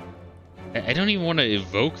 I don't even want to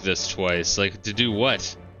evoke this twice. Like, to do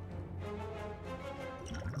what?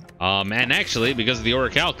 And actually, because of the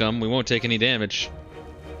Orichalcum, we won't take any damage.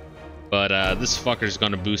 But this fucker's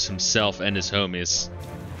gonna boost himself and his homies.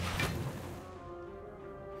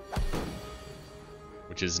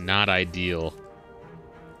 Which is not ideal.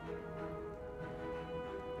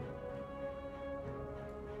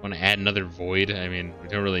 Want to add another void? I mean, we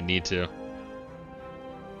don't really need to.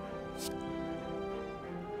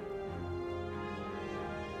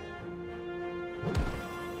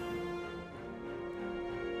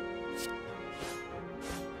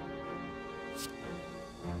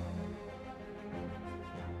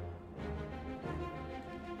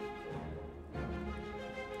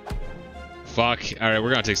 Fuck. Alright, we're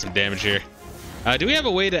gonna take some damage here. Do we have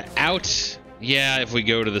a way to out? Yeah, if we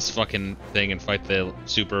go to this fucking thing and fight the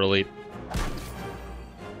super elite.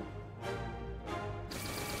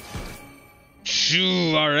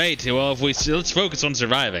 Shoo, alright. Well, let's focus on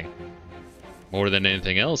surviving. More than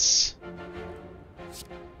anything else.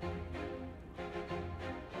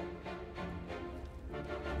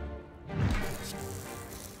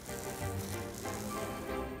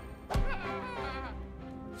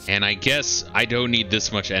 And I guess I don't need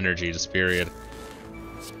this much energy, just period.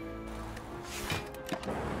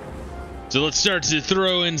 So let's start to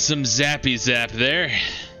throw in some zappy zap there.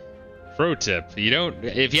 Pro tip,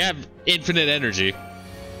 if you have infinite energy,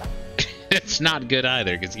 it's not good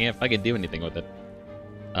either, because you can't fucking do anything with it.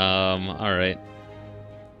 Alright.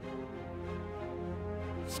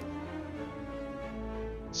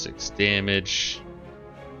 Six damage.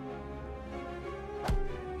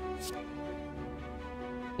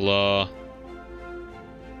 Law.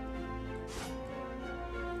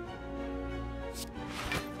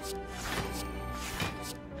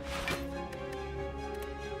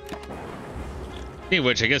 Speaking of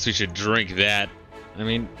which, I guess we should drink that. I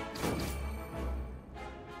mean...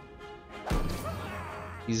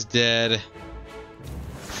 He's dead.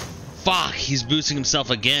 Fuck, he's boosting himself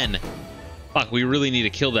again. Fuck, we really need to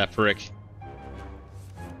kill that prick.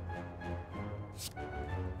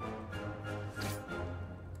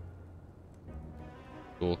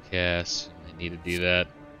 Full cast. I need to do that.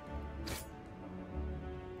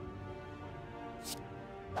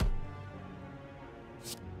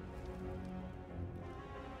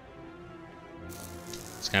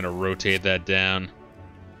 Just kind of rotate that down.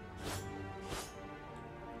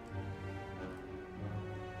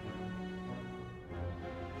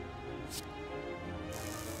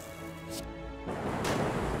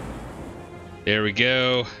 There we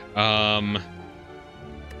go. We're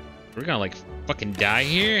gonna like fucking die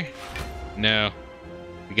here? No.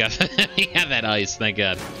 We got we got that ice, thank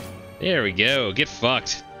God. There we go. Get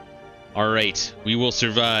fucked. Alright, we will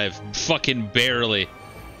survive. Fucking barely.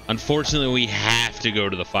 Unfortunately, we have to go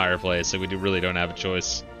to the fireplace, so we really don't have a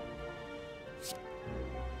choice.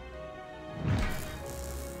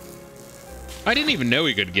 I didn't even know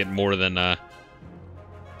we could get more than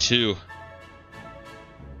 2.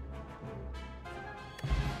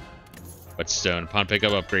 Whetstone. Upon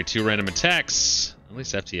pickup, upgrade 2 random attacks. At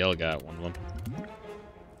least FTL got one of them.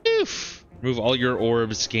 Oof. Remove all your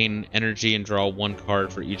orbs, gain energy, and draw 1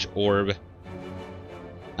 card for each orb.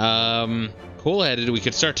 Cool-headed. We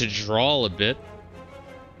could start to draw a bit.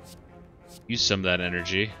 Use some of that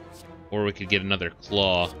energy. Or we could get another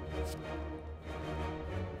claw.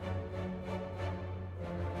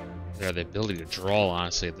 There, the ability to draw,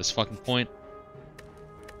 honestly, at this fucking point.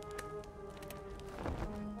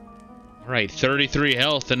 Alright, 33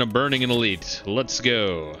 health and a burning and elite. Let's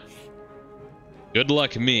go. Good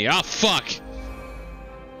luck me. Ah, fuck!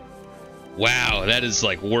 Wow, that is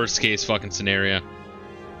like worst case fucking scenario.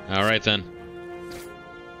 Alright then.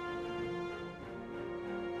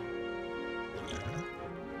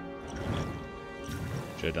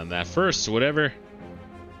 Should have done that first, whatever.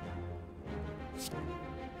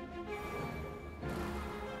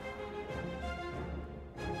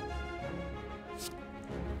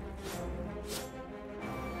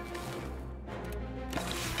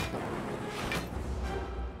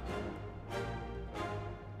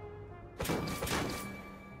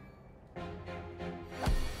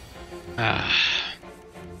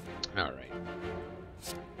 Alright.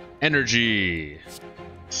 Energy.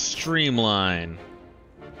 Streamline.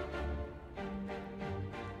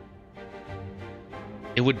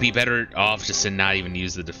 It would be better off just to not even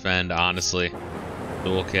use the defend, honestly.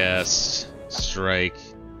 Dual cast. Strike.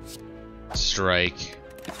 Strike.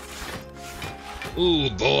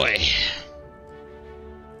 Ooh, boy.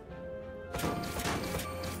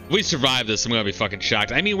 If we survive this, I'm gonna be fucking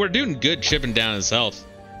shocked. I mean, we're doing good chipping down his health.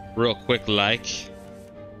 Real quick, like.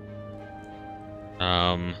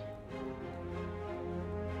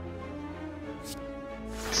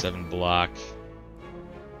 7 block.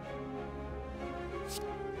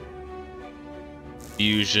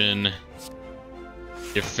 Fusion.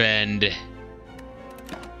 Defend.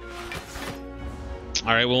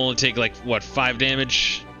 Alright, we'll only take like, what, 5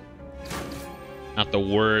 damage? Not the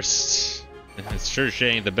worst. It's sure as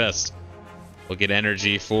shit ain't the best. We'll get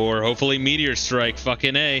energy for, hopefully, Meteor Strike.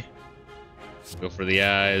 Fucking A. Go for the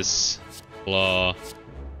eyes. Claw.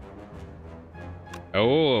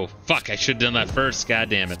 Oh, fuck. I should have done that first. God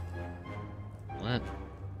damn it. What?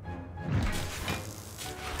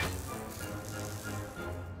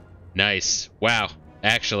 Nice. Wow.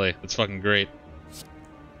 Actually, that's fucking great.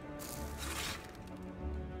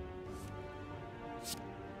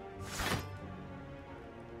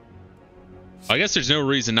 I guess there's no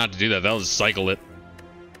reason not to do that. That'll just cycle it.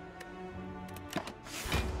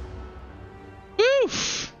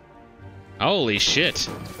 Woof! Holy shit.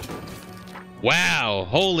 Wow.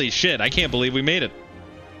 Holy shit. I can't believe we made it.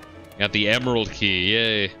 Got the emerald key.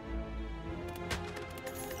 Yay.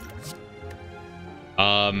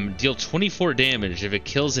 Deal 24 damage. If it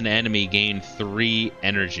kills an enemy, gain 3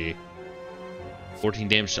 energy. 14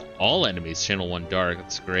 damage to all enemies. Channel 1 dark.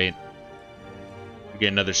 That's great. We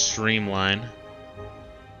get another streamline.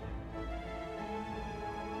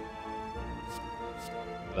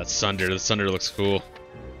 That Sunder. The Sunder looks cool.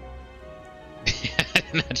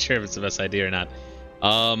 I'm not sure if it's the best idea or not.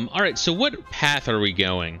 Alright, so what path are we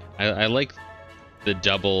going? I like the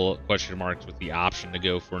double question marks with the option to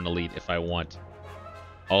go for an elite if I want.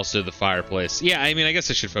 Also the fireplace. Yeah, I mean, I guess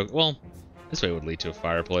I should focus. Well, this way would lead to a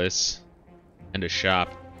fireplace. And a shop.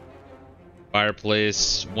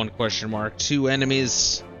 Fireplace, 1 question mark, 2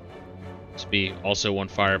 enemies. This would be also 1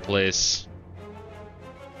 fireplace.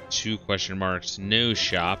 2 question marks, no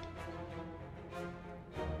shop.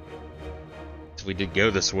 if we did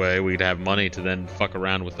go this way, we'd have money to then fuck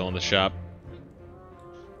around with on the shop.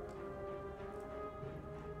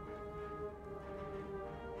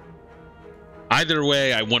 Either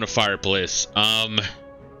way, I want a fireplace.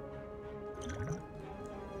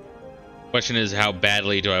 Question is, how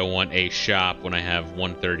badly do I want a shop when I have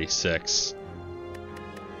 136?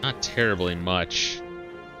 Not terribly much.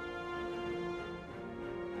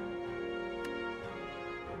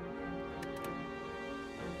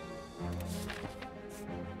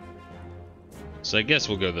 So I guess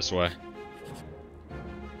we'll go this way.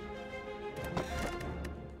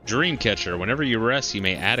 Dreamcatcher. Whenever you rest, you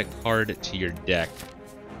may add a card to your deck.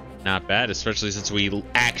 Not bad, especially since we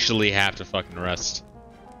actually have to fucking rest.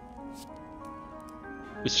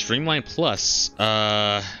 With Streamline Plus,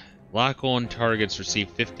 lock-on targets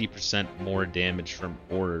receive 50% more damage from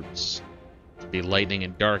orbs. The lightning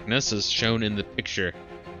and darkness, as shown in the picture.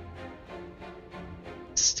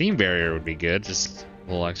 Steam Barrier would be good, just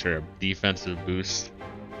a little extra defensive boost.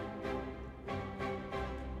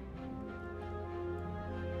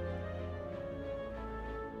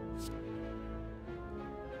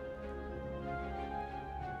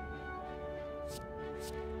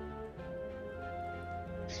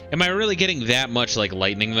 Am I really getting that much, like,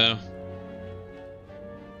 lightning, though?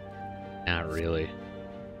 Not really.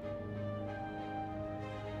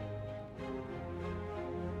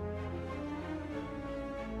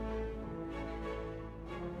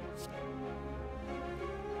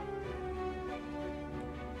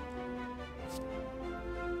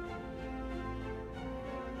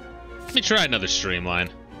 Let me try another streamline.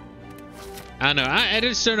 I don't know. I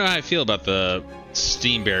just don't know how I feel about the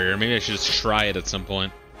Steam Barrier. Maybe I should just try it at some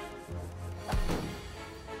point.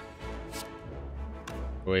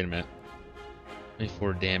 Wait a minute.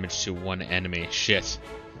 24 damage to one enemy. Shit.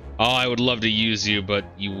 Oh, I would love to use you, but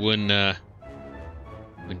you wouldn't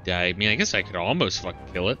die. I mean, I guess I could almost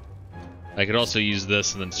fucking kill it. I could also use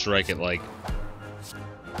this and then strike it, like,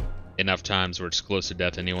 enough times where it's close to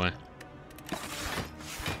death anyway.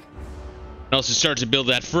 And also start to build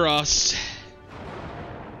that frost.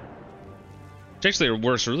 Which actually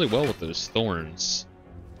works really well with those thorns.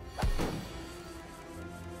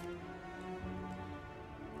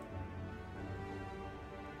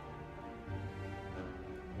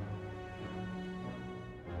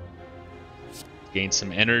 Gain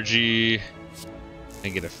some energy.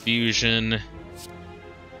 And get a fusion.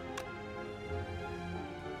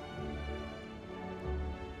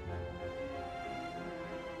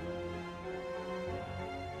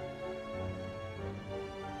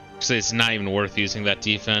 Actually, it's not even worth using that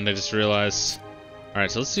defend, I just realized.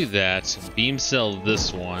 Alright, so let's do that. Beam cell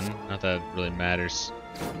this one. Not that it really matters.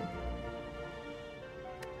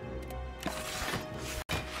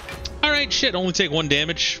 Alright, shit, only take 1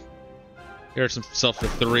 damage. Hurts himself for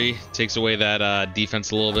 3. Takes away that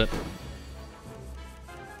defense a little bit.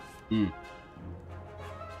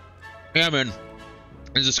 Yeah, man.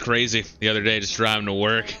 It's just crazy. The other day, just driving to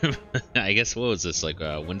work. I guess, what was this, like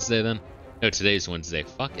Wednesday then? No, today's Wednesday.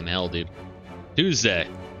 Fucking hell, dude. Tuesday.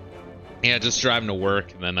 Yeah, just driving to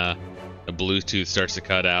work, and then the Bluetooth starts to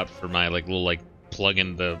cut out for my like little plug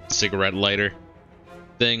in the cigarette lighter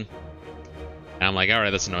thing. And I'm like, all right,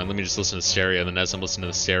 that's annoying. Let me just listen to stereo. And then as I'm listening to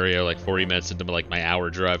the stereo, like 40 minutes into like my hour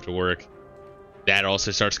drive to work, that also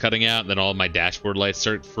starts cutting out. And then all of my dashboard lights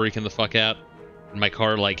start freaking the fuck out. And my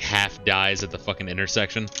car like half dies at the fucking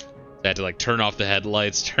intersection. So I had to like turn off the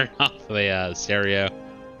headlights, turn off the stereo,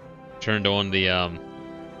 turned on the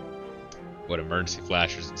emergency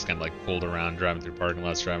flashers, and just kind of like pulled around, driving through parking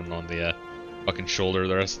lots, driving on the fucking shoulder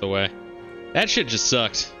the rest of the way. That shit just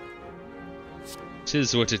sucked.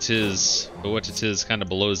 Tis what it is, but what it is kind of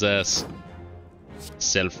blows ass.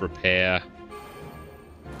 Self-repair.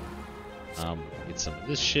 Get some of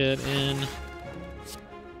this shit in.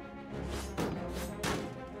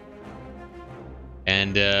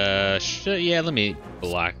 And, yeah, let me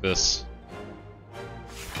block this.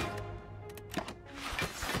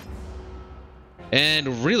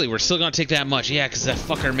 And really, we're still gonna take that much. Yeah, because that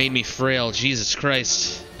fucker made me frail. Jesus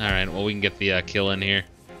Christ. Alright, well, we can get the kill in here.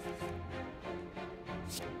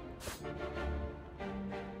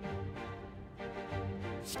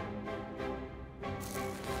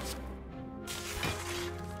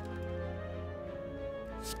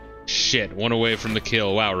 Shit, 1 away from the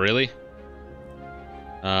kill. Wow, really?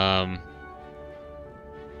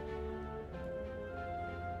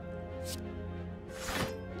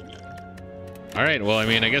 Alright, well, I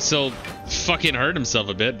mean, I guess he'll fucking hurt himself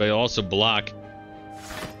a bit, but he'll also block.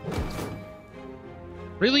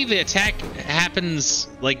 Really? The attack happens,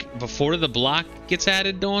 like, before the block gets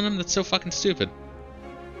added on him? That's so fucking stupid.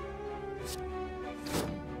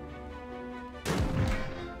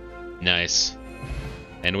 Nice.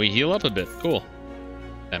 And we heal up a bit. Cool.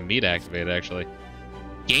 That meat activated, actually.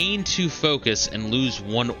 Gain 2 focus and lose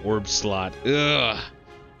 1 orb slot. Ugh.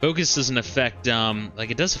 Focus doesn't affect,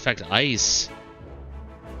 like, it does affect ice.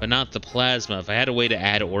 But not the plasma. If I had a way to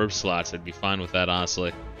add orb slots, I'd be fine with that,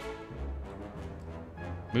 honestly.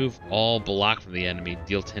 Move all block from the enemy.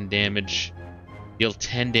 Deal 10 damage. Deal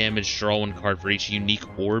 10 damage. Draw 1 card for each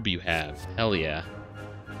unique orb you have. Hell yeah.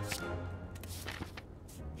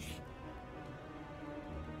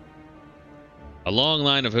 A long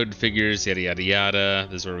line of hooded figures, yada yada yada.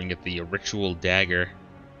 This is where we can get the ritual dagger.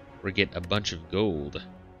 Or get a bunch of gold.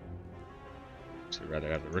 So I'd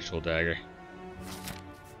rather have the ritual dagger.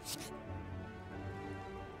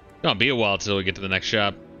 Gonna be a while till we get to the next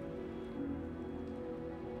shop.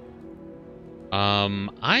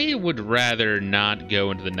 I would rather not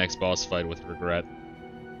go into the next boss fight with regret.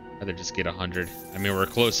 I'd rather just get 100. I mean, we're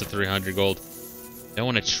close to 300 gold. I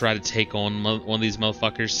want to try to take on one of these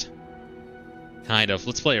motherfuckers. Kind of.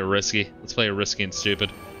 Let's play it risky. Let's play it risky and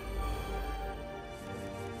stupid.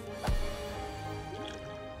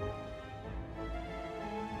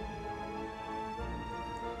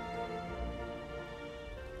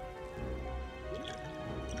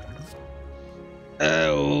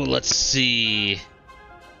 Oh, let's see.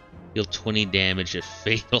 Deal 20 damage if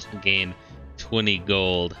fatal. Gain 20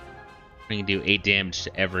 gold. I can do 8 damage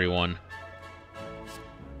to everyone.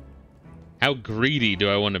 How greedy do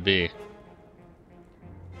I want to be?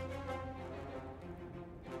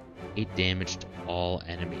 8 damage to all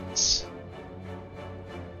enemies.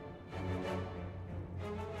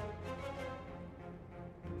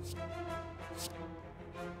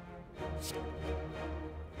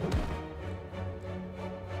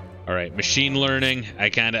 Alright, machine learning.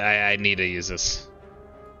 I need to use this.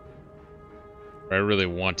 Or I really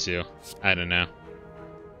want to. I don't know.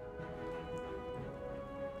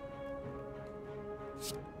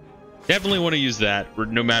 Definitely want to use that,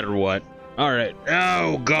 no matter what. Alright.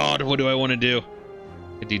 Oh, God. What do I want to do?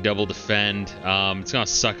 I do double defend. It's gonna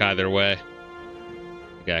suck either way.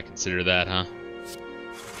 You gotta consider that, huh?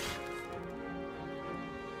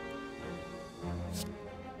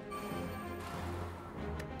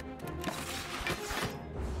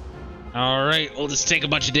 Alright, we'll just take a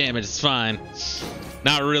bunch of damage. It's fine.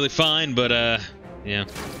 Not really fine, but, yeah.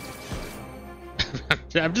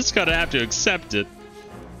 I'm just gonna have to accept it.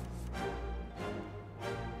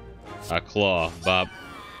 A claw, Bob.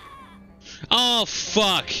 Oh,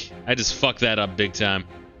 fuck! I just fucked that up big time.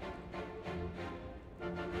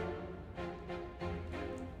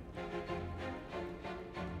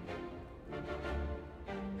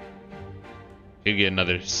 Could get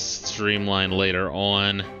another streamline later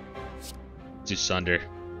on. Do Sunder.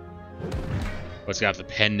 Oh, it's got the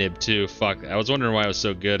pen nib too. Fuck. I was wondering why it was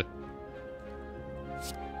so good.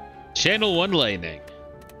 Channel 1 lightning.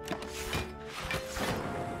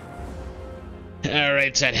 Alright,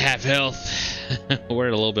 it's at half health. We're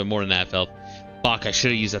at a little bit more than half health. Fuck, I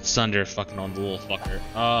should have used that Sunder fucking on the little fucker.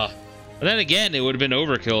 But then again, it would have been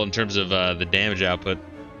overkill in terms of the damage output.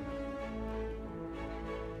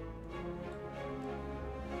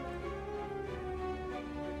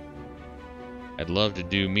 I'd love to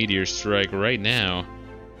do Meteor Strike right now.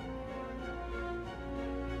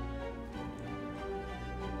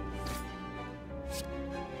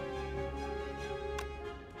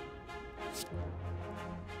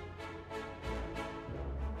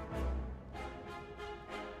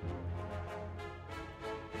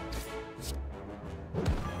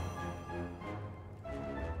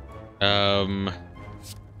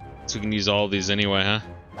 So we can use all of these anyway, huh?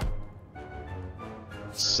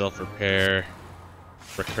 Self-repair,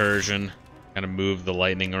 recursion, kind of move the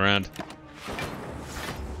lightning around.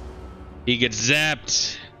 He gets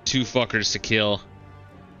zapped. 2 fuckers to kill.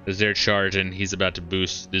 As they're charging, he's about to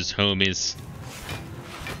boost his homies.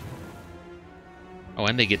 Oh,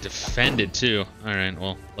 and they get defended too. Alright,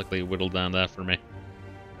 well, luckily whittled down that for me.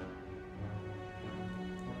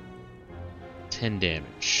 10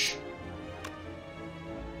 damage.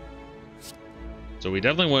 So we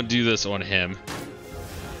definitely want to do this on him.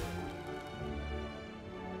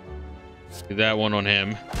 Do that one on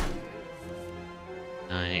him.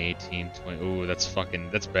 9, 18, 20. Ooh, that's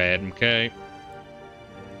bad. Okay.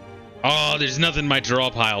 Oh, there's nothing in my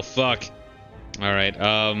draw pile. Fuck. Alright,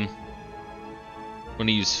 I'm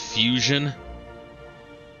gonna use fusion.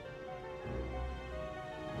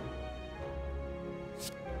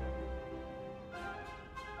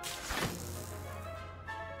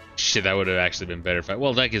 Shit, that would have actually been better if I...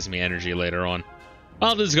 Well, that gives me energy later on.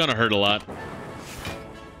 Oh, this is gonna hurt a lot.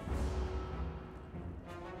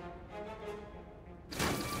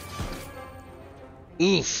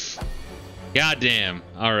 Oof. Goddamn.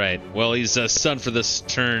 Alright. Well, he's stunned for this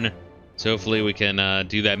turn. So hopefully we can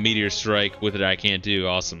do that meteor strike with it I can't do.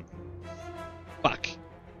 Awesome. Fuck.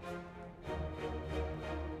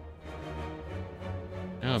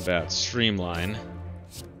 How about streamline?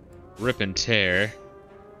 Rip and tear.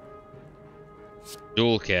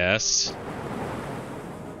 Dual cast.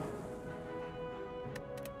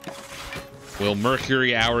 Will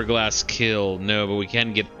Mercury Hourglass kill? No, but we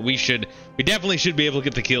can get. We definitely should be able to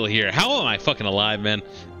get the kill here. How am I fucking alive, man?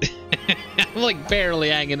 I'm like barely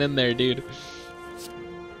hanging in there, dude.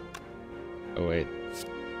 Oh wait.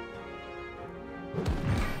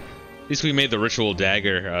 At least we made the ritual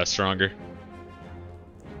dagger stronger.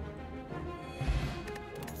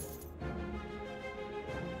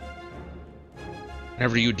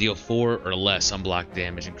 Whenever you deal 4 or less unblocked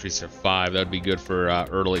damage, increase to 5. That would be good for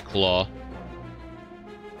early claw.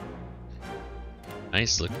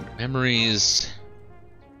 Nice liquid memories.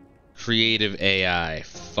 Creative AI.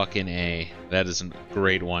 Fucking A. That is a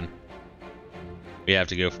great one. We have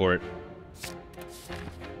to go for it.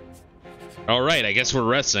 Alright, I guess we're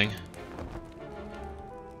resting.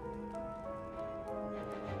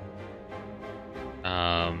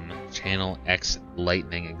 Channel X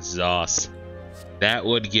Lightning Exhaust. That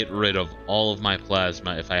would get rid of all of my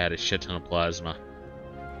plasma if I had a shit ton of plasma.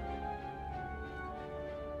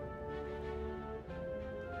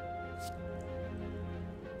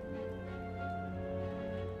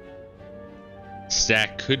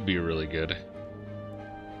 Stack could be really good.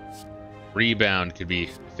 Rebound could be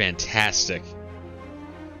fantastic.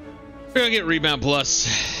 We're gonna get Rebound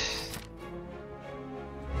Plus.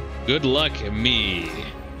 Good luck, me.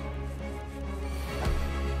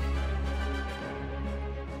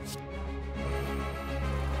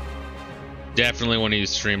 Definitely want to use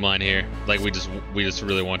Streamline here. Like we just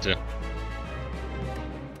really want to.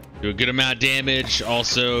 Do a good amount of damage.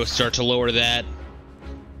 Also start to lower that.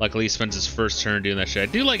 Luckily he spends his first turn doing that shit.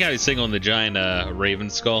 I do like how he's singling the giant Raven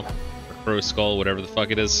Skull. Or Crow Skull, whatever the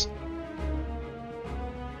fuck it is.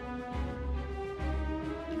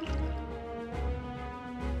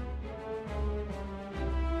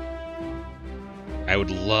 I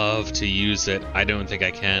would love to use it. I don't think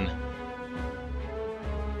I can.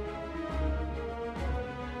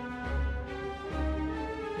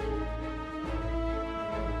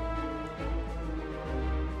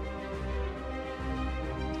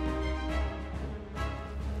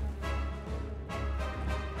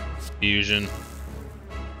 Fusion,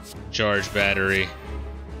 charge battery,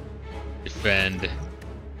 defend,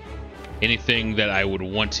 anything that I would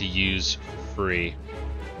want to use for free.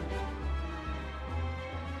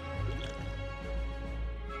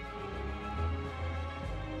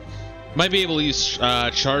 Might be able to use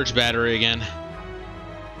charge battery again.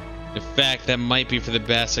 In fact, that might be for the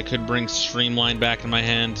best. I could bring Streamline back in my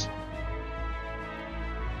hand.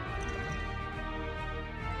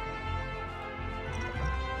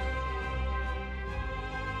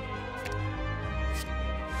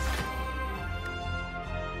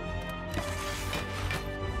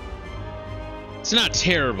 It's not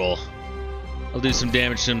terrible. I'll do some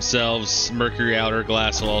damage to themselves. Mercury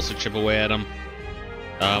Hourglass will also chip away at them.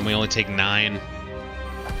 We only take 9.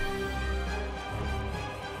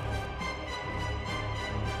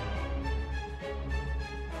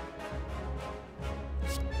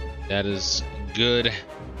 That is good.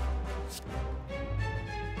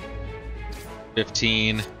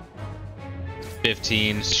 15.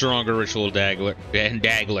 15. Stronger Ritual Dagger.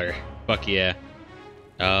 Fuck yeah.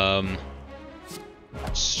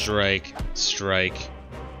 Strike.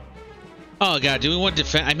 Oh god, do we want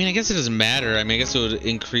defense? I mean, I guess it doesn't matter. I mean, I guess it would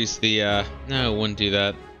increase the, no, it wouldn't do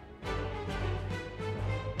that.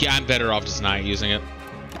 Yeah, I'm better off just not using it.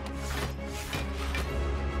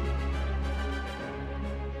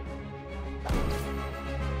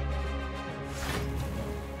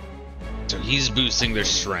 So he's boosting their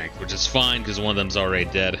strength, which is fine because one of them's already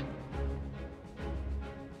dead.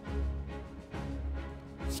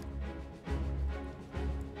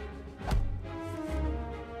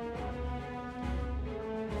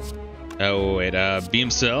 Oh wait,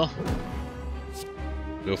 beam cell.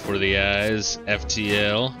 Go for the eyes.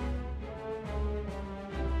 FTL.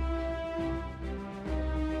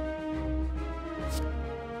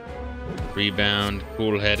 Rebound.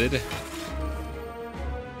 Cool-headed.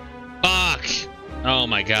 Fuck! Oh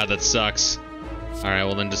my god, that sucks. All right,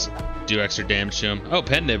 well then just do extra damage to him. Oh,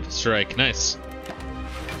 Pendib strike. Nice.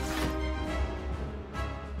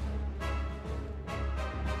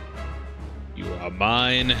 You are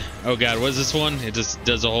mine. Oh god, what is this one? It just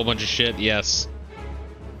does a whole bunch of shit. Yes.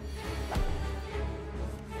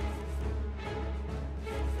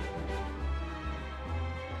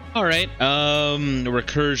 Alright,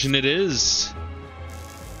 recursion it is.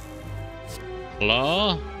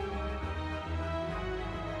 Claw.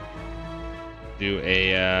 Do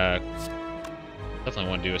a,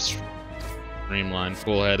 definitely want to do a streamline,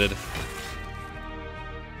 full-headed.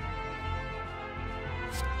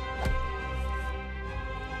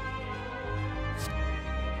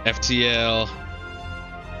 FTL.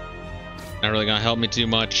 Not really gonna help me too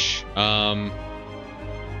much.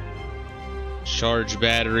 Charge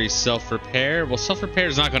battery, self-repair. Well, self-repair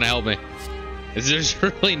is not gonna help me. There's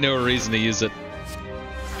really no reason to use it.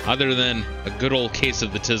 Other than a good old case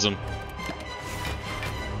of the tism.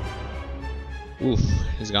 Oof,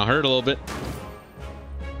 it's gonna hurt a little bit.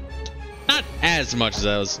 Not as much as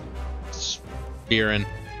I was fearing.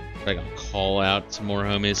 I gotta call out some more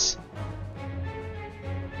homies.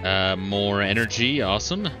 More energy,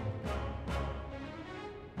 awesome.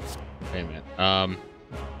 Wait a minute.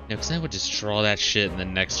 Yeah, because I would just draw that shit, and the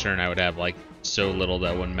next turn I would have like so little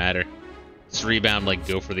that wouldn't matter. Just rebound, like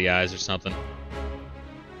go for the eyes or something.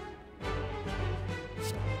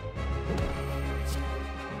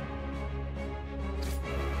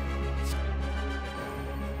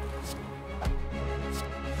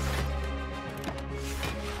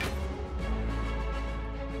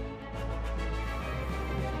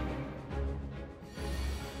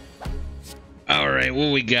 Alright,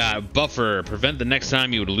 what we got? Buffer. Prevent the next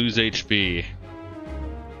time you would lose HP.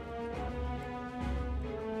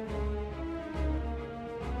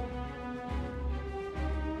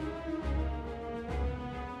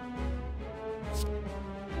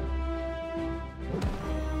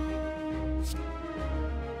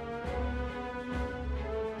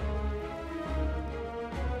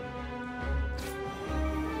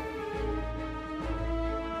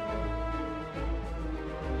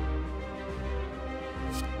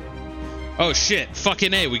 Oh shit,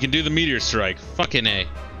 fucking A, we can do the meteor strike. Fucking A.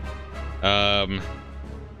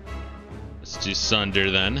 Let's do Sunder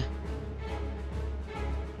then.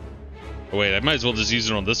 Oh wait, I might as well just use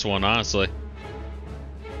it on this one, honestly.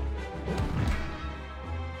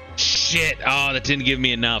 Shit, oh, that didn't give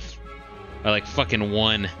me enough. By like fucking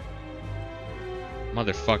 1.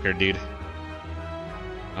 Motherfucker, dude.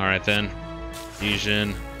 Alright then.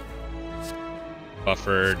 Fusion.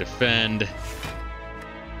 Buffer, defend.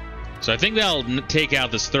 So I think that'll take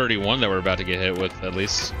out this 31 that we're about to get hit with, at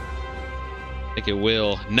least. I think it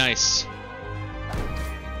will. Nice.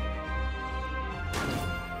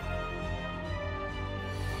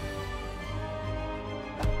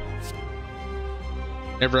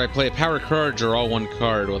 Whenever I play a power card, draw 1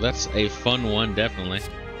 card. Well, that's a fun one, definitely.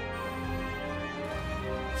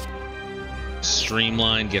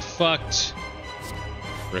 Streamline, get fucked.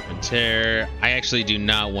 Rip and tear. I actually do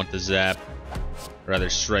not want the zap.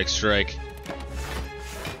 Rather strike, strike.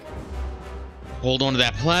 Hold on to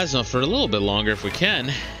that plasma for a little bit longer if we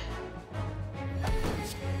can.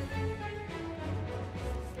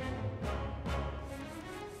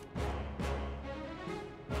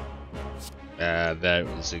 That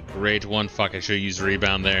was a great one. Fuck, I should have used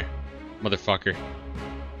rebound there. Motherfucker.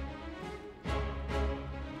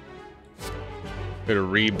 Could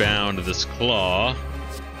have rebound this claw.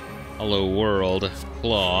 Hello world.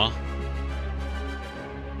 Claw.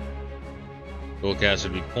 Dual cast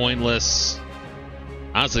would be pointless.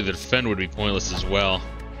 Honestly, the defend would be pointless as well.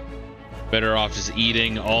 Better off just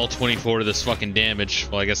eating all 24 of this fucking damage.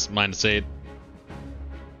 Well, I guess minus 8.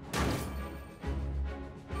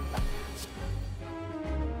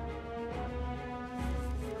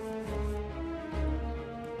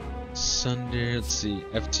 Sunder, let's see.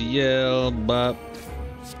 FTL, bop.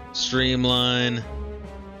 Streamline.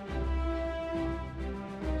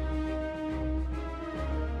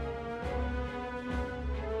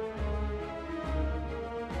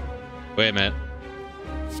 Wait a minute.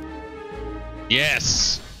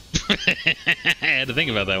 Yes! I had to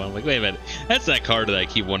think about that one. I'm like, wait a minute. That's that card that I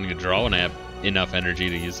keep wanting to draw when I have enough energy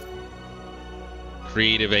to use.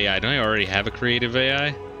 Creative AI. Don't I already have a creative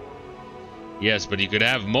AI? Yes, but you could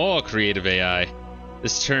have more creative AI.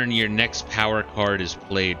 This turn, your next power card is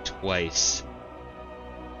played twice.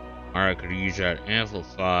 Alright, could use that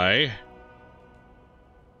amplify.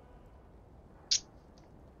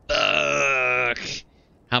 Ugh.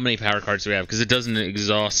 How many power cards do we have? Because it doesn't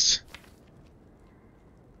exhaust.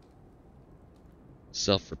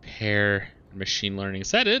 Self-repair, machine learning.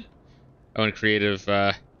 Is that it? Oh, and creative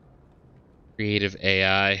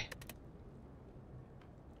AI.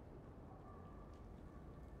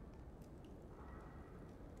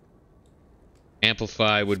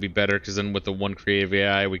 Amplify would be better, because then with the 1 creative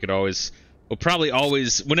AI, we could always... We'll probably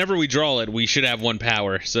always... Whenever we draw it, we should have 1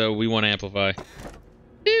 power, so we want Amplify.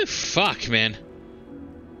 Ew, fuck, man.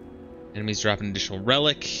 Enemies drop an additional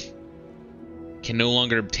relic. Can no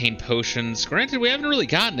longer obtain potions. Granted, we haven't really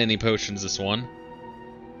gotten any potions this one.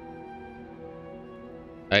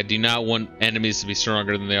 I do not want enemies to be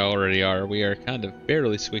stronger than they already are. We are kind of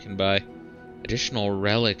barely squeaking by. Additional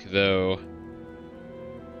relic, though.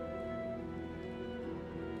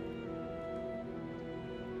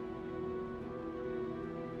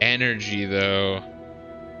 Energy, though.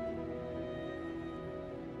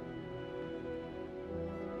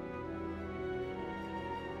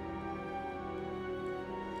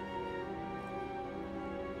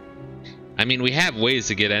 I mean, we have ways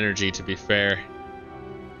to get energy, to be fair.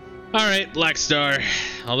 Alright, Black Star.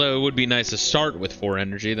 Although it would be nice to start with 4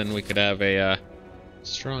 energy, then we could have a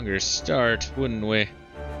stronger start, wouldn't we?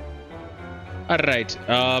 Alright,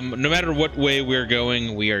 no matter what way we're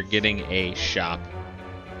going, we are getting a shop.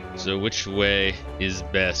 So which way is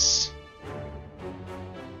best?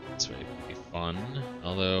 This way would be fun.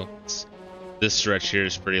 Although, this stretch here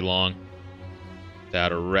is pretty long.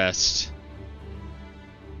 Without a rest.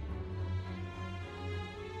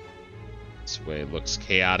 This way looks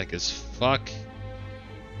chaotic as fuck.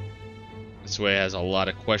 This way has a lot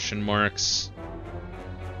of question marks.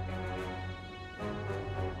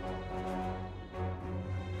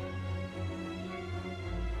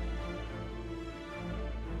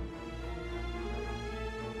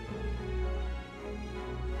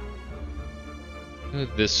 Go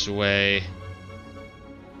this way.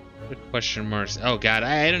 What question marks? Oh god,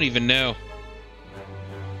 I don't even know.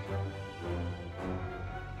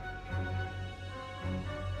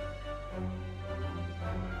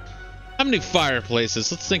 How many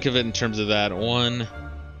fireplaces? Let's think of it in terms of that. 1,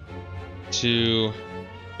 2,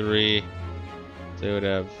 3. So it would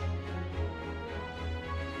have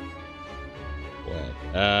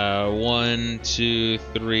what? 1, 2,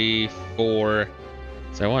 3, 4.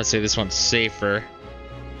 So I want to say this one's safer.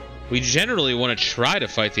 We generally want to try to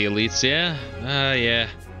fight the elites, yeah? Yeah.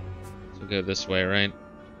 So we'll go this way, right?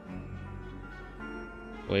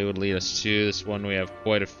 Way would lead us to this one. We have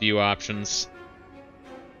quite a few options.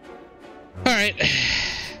 Alright,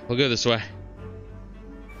 we'll go this way.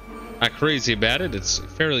 Not crazy about it, it's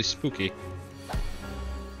fairly spooky.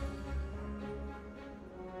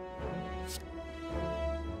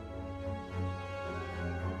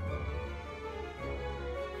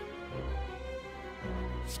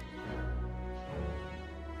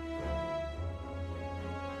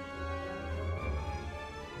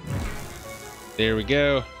 There we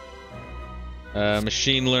go.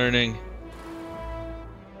 Machine learning.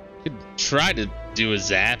 Could try to do a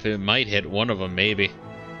zap. It might hit one of them, maybe.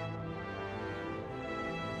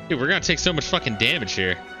 Dude, we're gonna take so much fucking damage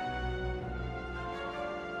here.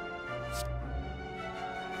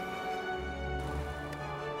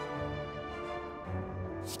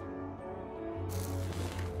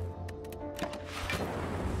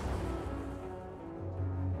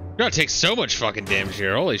 We're gonna take so much fucking damage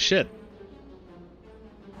here. Holy shit.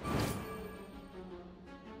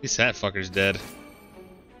 At least that fucker's dead.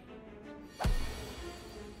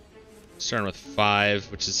 Starting with 5,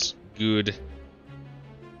 which is good.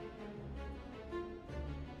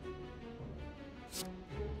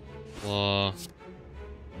 Claw.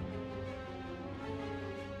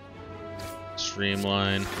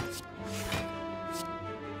 Streamline.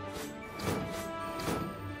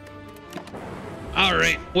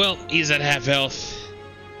 Alright, well, he's at half health.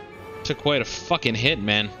 Took quite a fucking hit,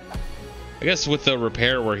 man. I guess with the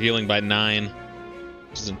repair, we're healing by 9,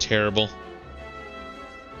 which isn't terrible.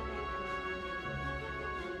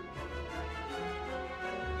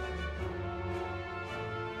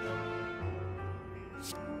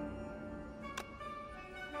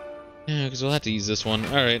 Yeah, because we'll have to use this one.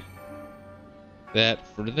 Alright. That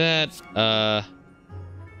for that.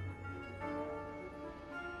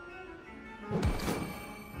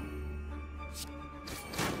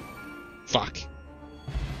 Fuck.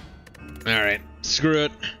 Alright, screw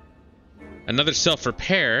it. Another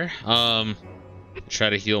self-repair. Try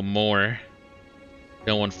to heal more.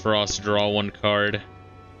 Kill 1 frost, draw 1 card.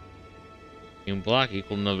 Immune block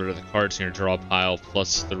equal number of the cards in your draw pile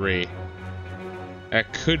plus 3.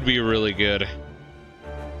 That could be really good.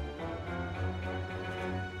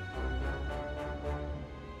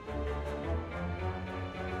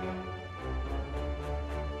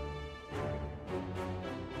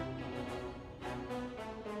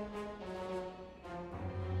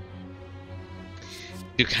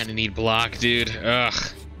 Do kind of need block, dude. Ugh.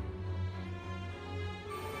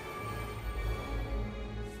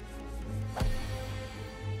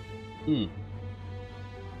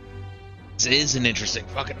 This is an interesting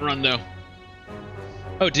fucking run, though.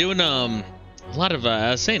 Oh, doing A lot of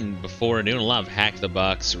I was saying before, doing a lot of hack the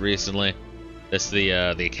box recently. That's the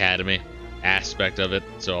academy aspect of it.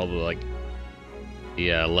 So all the like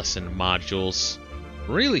the lesson modules,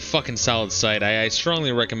 really fucking solid site. I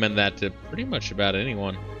strongly recommend that to pretty much about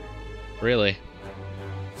anyone, really.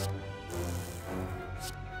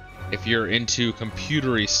 If you're into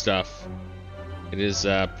computery stuff, it is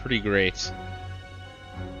pretty great.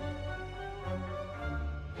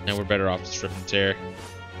 Now we're better off to strip and tear.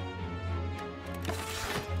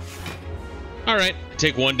 Alright,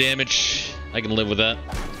 take 1 damage. I can live with that.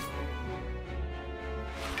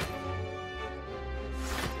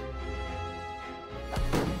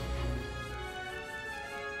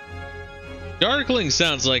 Darkling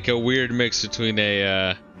sounds like a weird mix between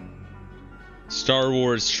a Star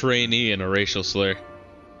Wars trainee and a racial slur.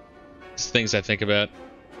 It's things I think about.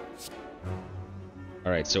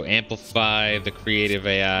 Alright, so amplify the creative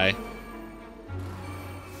AI.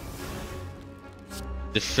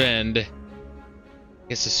 Defend.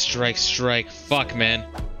 It's a strike. Fuck, man.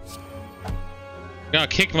 Gotta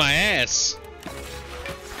kick my ass.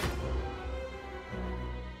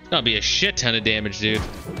 It's gotta be a shit ton of damage, dude.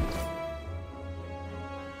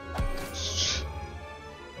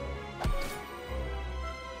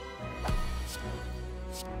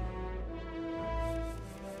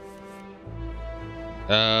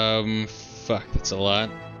 Fuck, that's a lot.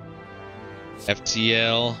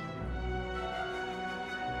 FTL.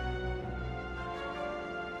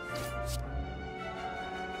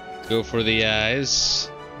 Go for the eyes.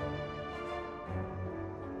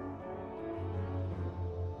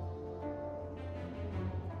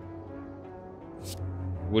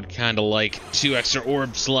 Would kind of like 2 extra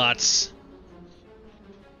orb slots.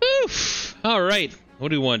 Oof. All right. What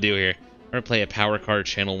do we want to do here? We're gonna play a power card,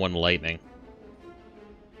 channel 1 lightning.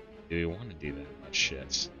 Do we want to do that much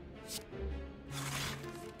shit?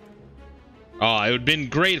 Oh, it would have been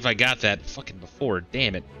great if I got that fucking before.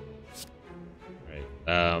 Damn it.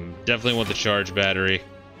 Definitely want the charge battery.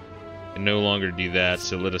 Can no longer do that,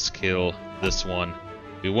 so let us kill this one.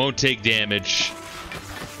 We won't take damage,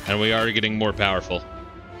 and we are getting more powerful.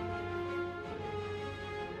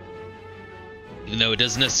 Even though it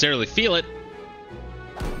doesn't necessarily feel it.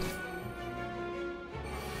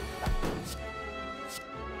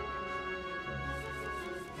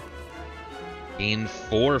 Gain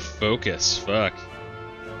 4 focus. Fuck.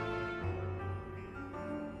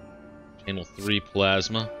 Channel 3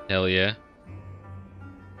 plasma. Hell yeah.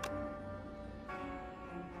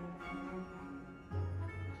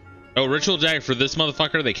 Oh, ritual dagger for this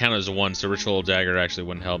motherfucker, they count as 1, so ritual dagger actually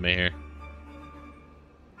wouldn't help me here.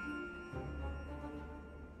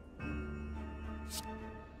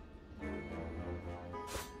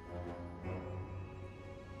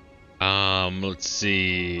 Let's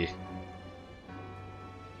see.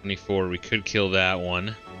 24, we could kill that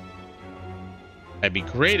one. That'd be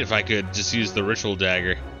great if I could just use the ritual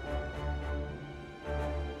dagger.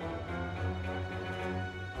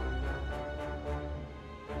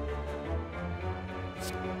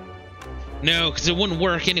 No, because it wouldn't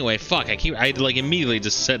work anyway. Fuck, I like immediately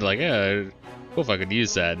just said like, cool if I could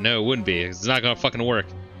use that. No, it wouldn't be. It's not gonna fucking work.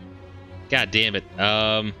 God damn it.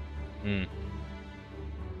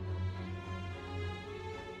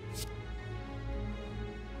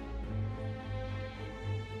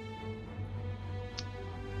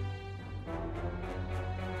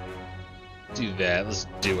 Do that. Let's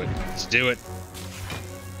do it. Let's do it.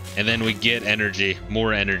 And then we get energy.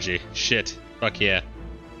 More energy. Shit. Fuck yeah.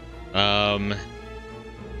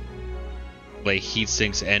 Like heat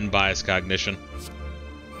sinks and bias cognition.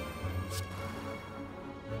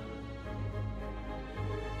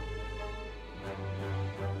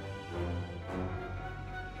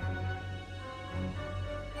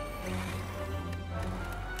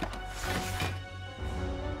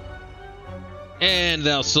 And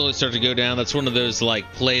they'll slowly start to go down. That's one of those,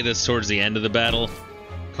 like, play this towards the end of the battle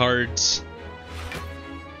cards.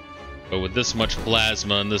 But with this much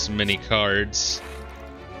plasma and this many cards,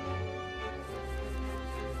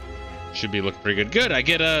 should be looking pretty good. Good, I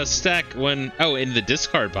get a stack when... Oh, in the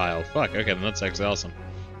discard pile. Fuck, okay, then that's actually awesome.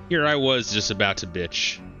 Here I was just about to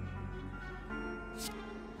bitch.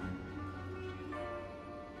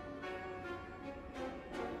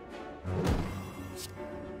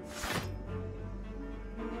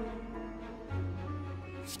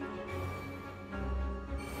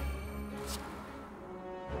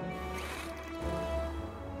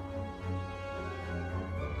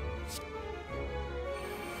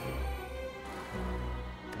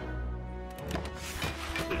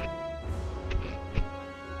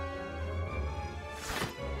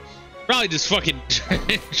 Probably just fucking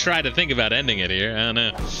try to think about ending it here. I don't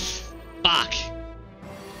know. Fuck.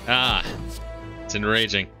 It's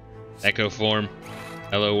enraging. Echo form.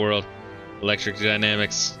 Hello world. Electric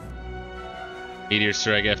dynamics. Meteor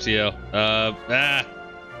strike FTL.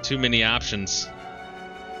 Too many options.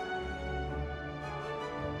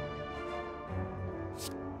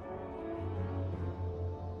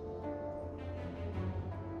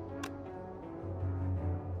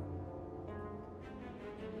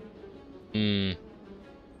 Be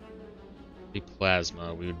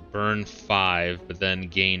plasma. We would burn 5, but then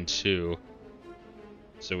gain 2.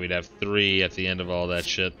 So we'd have 3 at the end of all that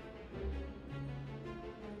shit.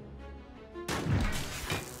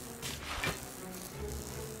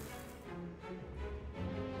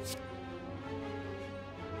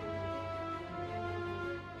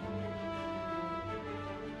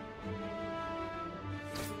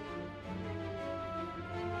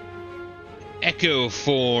 Echo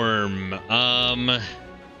form. I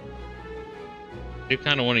do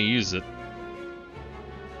kind of want to use it.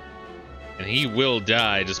 And he will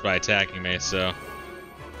die just by attacking me, so.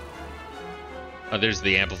 Oh, there's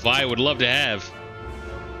the amplify I would love to have.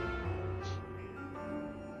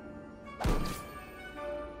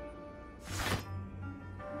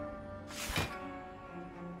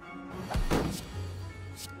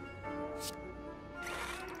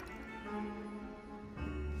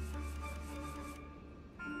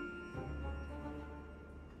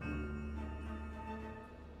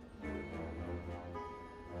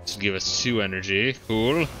 Give us 2 energy.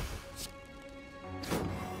 Cool.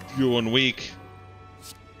 Going weak.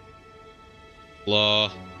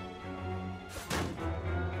 Law.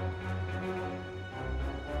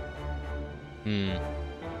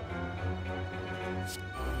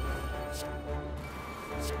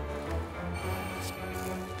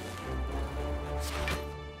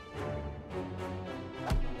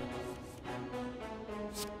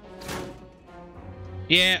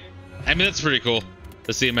 Yeah, I mean, that's pretty cool.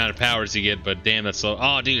 That's the amount of powers you get, but damn, that's slow.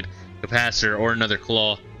 Oh, dude, capacitor or another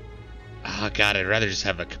claw. Oh, God, I'd rather just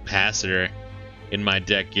have a capacitor in my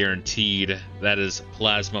deck, guaranteed. That is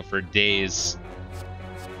plasma for days.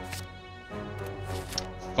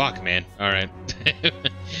 Fuck, man. All right. All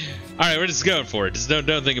right, we're just going for it. Just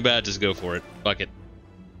don't think about it. Just go for it. Fuck it.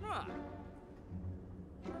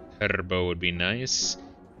 Turbo would be nice.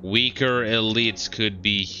 Weaker elites could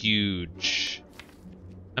be huge.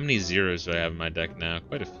 How many zeros do I have in my deck now?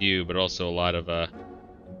 Quite a few, but also a lot of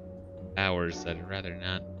powers that I'd rather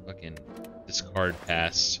not fucking discard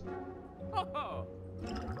past. Probably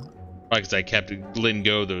because I kept letting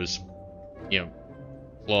go those, you know,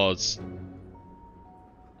 claws.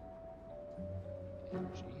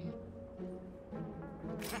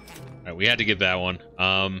 Alright, we had to get that one.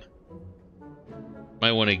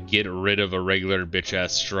 Might want to get rid of a regular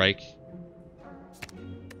bitch-ass strike.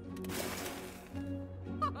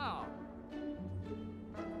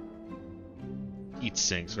 Heat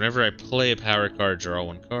sinks. Whenever I play a power card, draw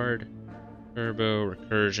 1 card. Turbo,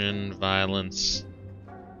 recursion, violence.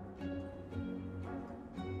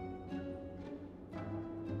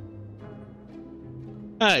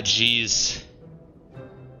 Ah, jeez.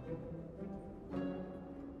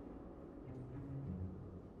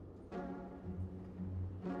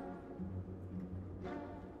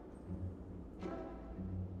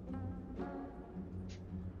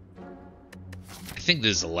 I think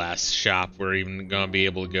this is the last shop we're even gonna be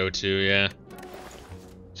able to go to, yeah.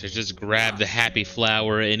 So just grab the happy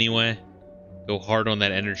flower anyway. Go hard on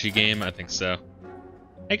that energy game? I think so.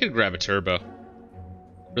 I could grab a turbo.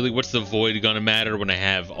 Really, what's the void gonna matter when I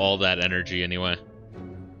have all that energy anyway?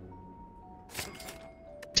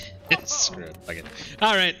 Screw it, fuck it.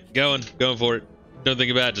 Alright, going for it. Don't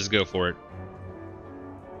think about it, just go for it.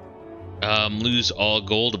 Lose all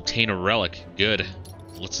gold, obtain a relic. Good.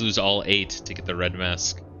 Let's lose all 8 to get the red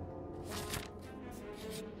mask.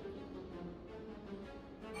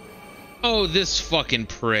 Oh, this fucking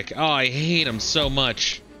prick. Oh, I hate him so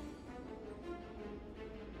much.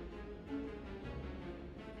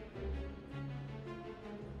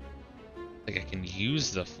 Like I can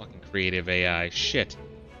use the fucking creative AI. Shit.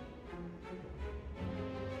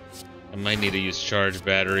 I might need to use charge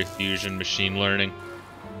battery, fusion, machine learning.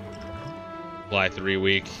 Fly 3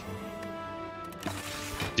 week.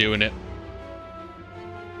 Doing it.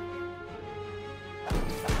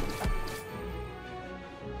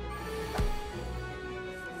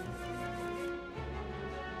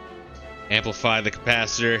 Amplify the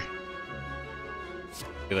capacitor.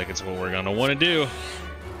 I feel like it's what we're gonna want to do.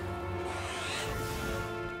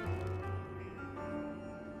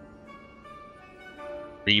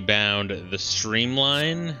 Rebound the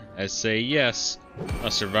streamline. I say yes. I'll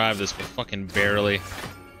survive this, but fucking barely.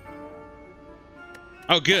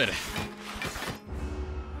 Oh, good.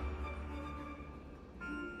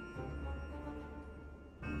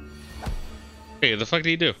 Hey, the fuck did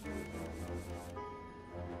he do?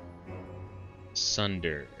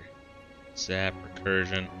 Sunder. Zap,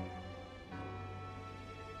 recursion.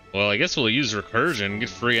 Well, I guess we'll use recursion, get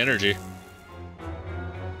free energy.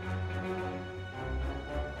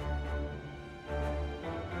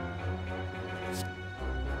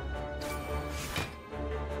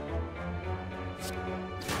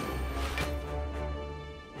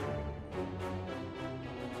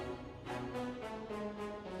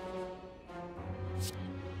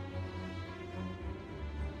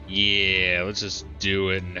 Yeah, let's just do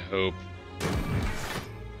it and hope.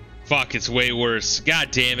 Fuck, it's way worse.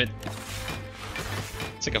 God damn it.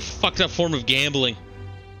 It's like a fucked up form of gambling.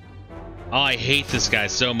 Oh, I hate this guy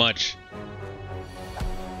so much.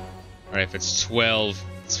 Alright, if it's 12,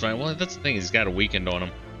 it's fine. Well, that's the thing, he's got a weekend on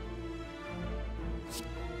him.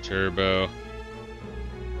 Turbo.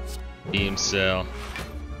 Beam cell.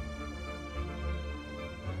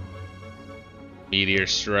 Meteor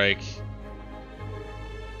strike.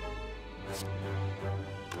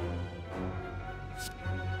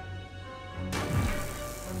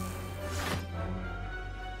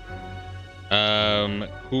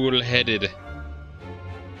 Cool-headed.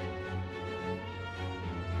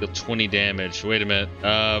 Deal 20 damage. Wait a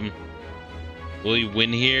minute. Will he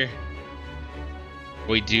win here?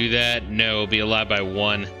 Will he do that? No, he'll be alive by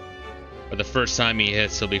 1. But the first time he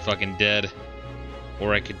hits, he'll be fucking dead.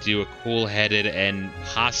 Or I could do a cool-headed and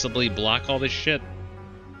possibly block all this shit.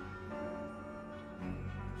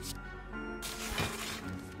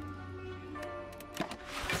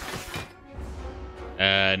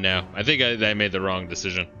 No. I think I made the wrong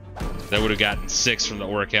decision. That would have gotten 6 from the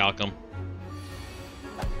Orichalcum.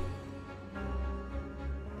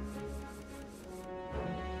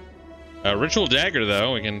 Ritual Dagger,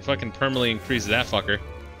 though. We can fucking permanently increase that fucker.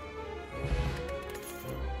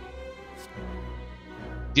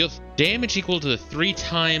 Deal damage equal to 3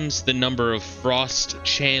 times the number of frost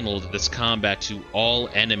channeled this combat to all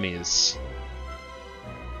enemies.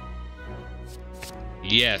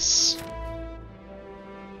 Yes.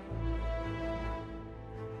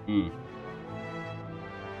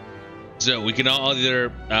 So we can all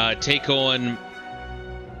either take on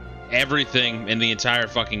everything in the entire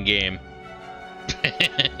fucking game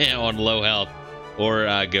on low health, or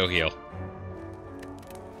go heal.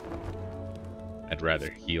 I'd rather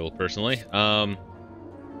heal personally.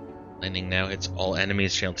 Lightning now hits all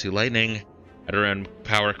enemies. Channel 2 lightning. Add around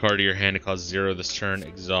power card to your hand to cause 0 this turn.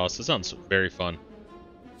 Exhaust. That sounds very fun.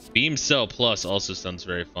 Beam cell plus also sounds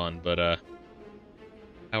very fun, but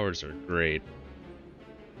powers are great.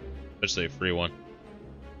 Especially a free one.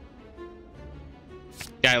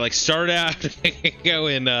 Guy like start out go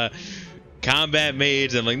in combat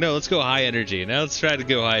mage. I'm like, no, let's go high energy. Now let's try to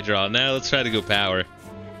go high draw. Now let's try to go power.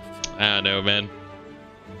 I don't know, man.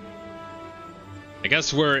 I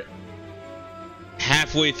guess we're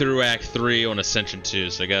halfway through Act 3 on Ascension 2,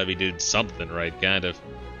 so I gotta be doing something right, kind of.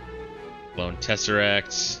 Lone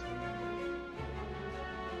Tesseract.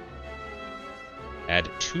 Add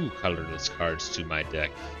 2 colorless cards to my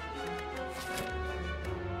deck.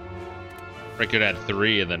 I could add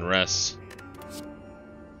 3 and then rest.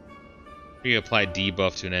 You apply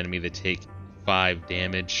debuff to an enemy that take 5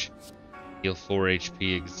 damage. Heal 4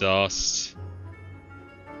 HP, exhaust.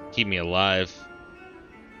 Keep me alive.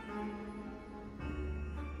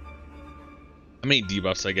 How many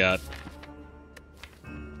debuffs I got?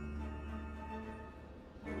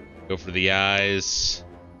 Go for the eyes.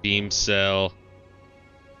 Beam cell.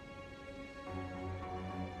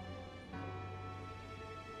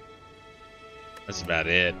 That's about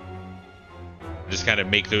it. Just kind of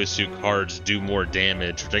make those 2 cards do more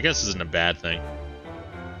damage, which I guess isn't a bad thing.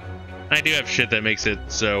 I do have shit that makes it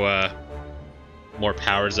so, the more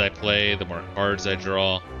powers I play, the more cards I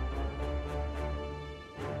draw.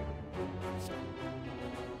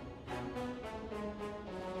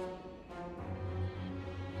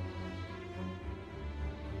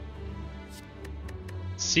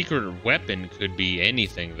 Secret weapon could be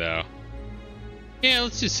anything, though. Yeah,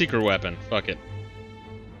 let's do secret weapon. Fuck it.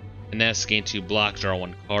 Finesse, gain 2 block, draw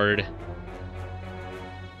 1 card.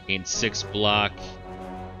 Gain 6 block.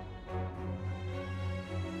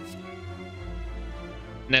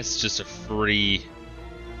 Finesse is just a free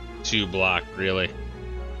 2 block, really.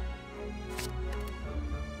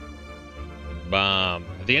 Bomb.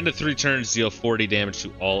 At the end of 3 turns, deal 40 damage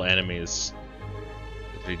to all enemies.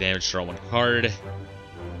 3 damage, draw 1 card.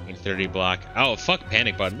 Gain 30 block. Oh, fuck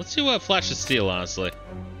panic button. Let's do Flash of Steel, honestly.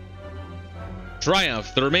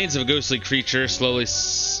 Triumph. The remains of a ghostly creature slowly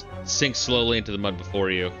sink slowly into the mud before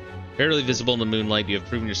you. Barely visible in the moonlight, you have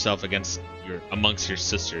proven yourself amongst your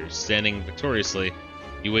sisters. Standing victoriously,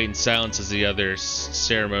 You wait in silence as the others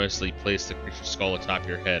ceremoniously place the creature's skull atop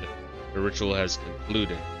your head. The ritual has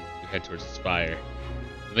concluded. You head towards the spire.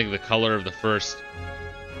 I think the color of the first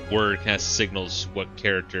word kind of signals what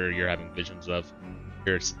character you're having visions of.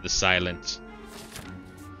 Here it's the silent.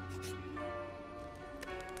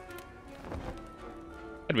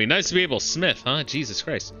 It'd be nice to be able to smith, huh? Jesus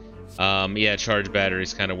Christ. Yeah, charge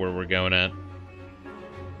battery's kind of where we're going at.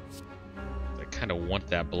 I kind of want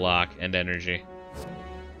that block and energy.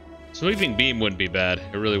 Sweeping beam wouldn't be bad.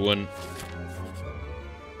 It really wouldn't.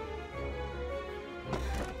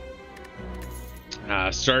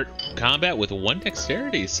 Start combat with 1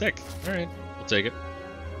 dexterity. Sick. Alright, we'll take it.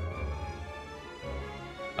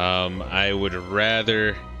 I would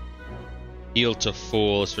rather heal to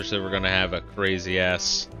full, especially if we're gonna have a crazy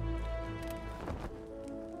ass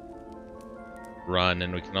run,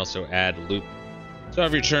 and we can also add loop. So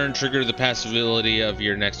every turn, trigger the passive ability of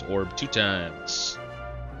your next orb 2 times.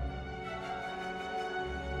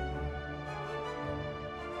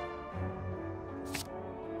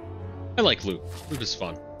 I like loop. Loop is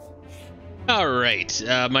fun. Alright,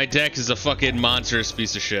 my deck is a fucking monstrous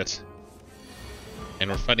piece of shit. And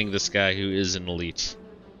we're fighting this guy who is an elite.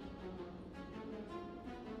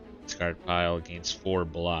 Discard pile gains 4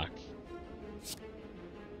 block.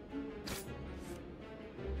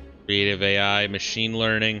 Creative AI, machine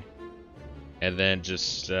learning, and then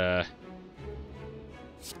just, yeah.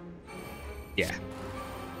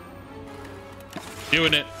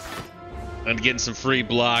 Doing it. I'm getting some free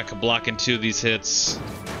block, blocking 2 of these hits.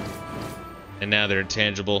 And now they're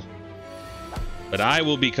intangible. But I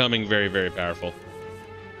will be becoming very, very powerful.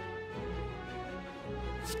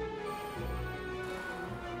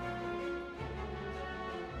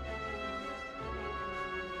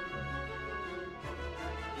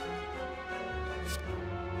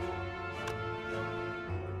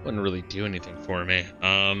 Wouldn't really do anything for me.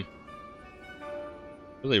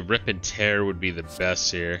 Really rip and tear would be the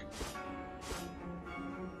best here.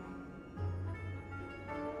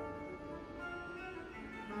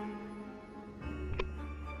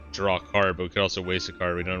 Draw a card, but we could also waste a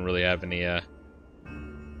card. We don't really have any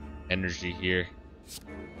energy here.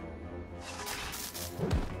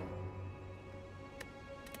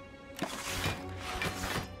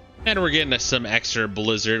 And we're getting some extra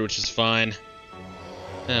blizzard, which is fine.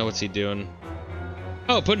 What's he doing?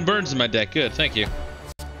 Oh, putting burns in my deck. Good, thank you.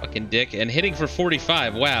 Fucking dick. And hitting for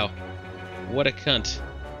 45. Wow. What a cunt.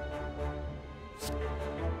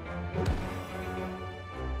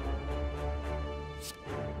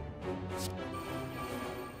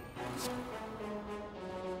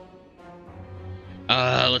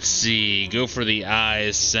 Let's see. Go for the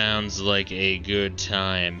eyes sounds like a good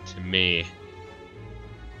time to me.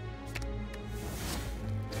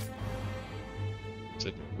 Looks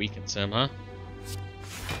like it weakens him, huh?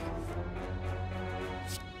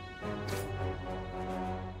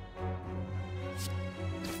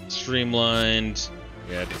 Streamlined.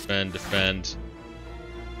 Yeah, defend, defend.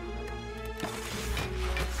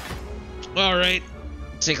 Alright.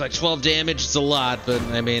 Take like 12 damage. It's a lot, but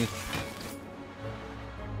I mean...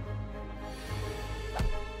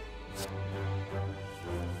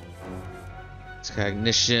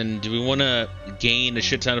 Cognition. Do we want to gain a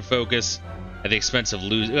shit ton of focus at the expense of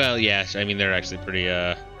lose? Well, yeah. I mean, they're actually pretty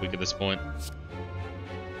weak at this point.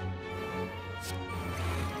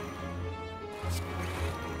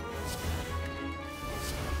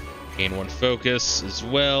 Gain 1 focus as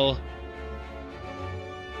well.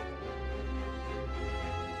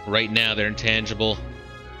 Right now, they're intangible.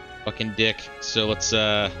 Fucking dick. So let's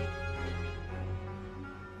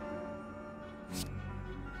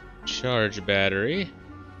charge battery.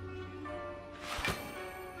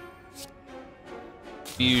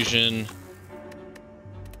 Fusion.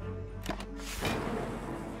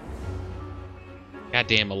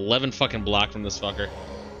 Goddamn, 11 fucking block from this fucker.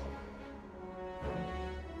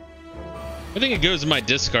 I think it goes in my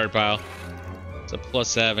discard pile. It's a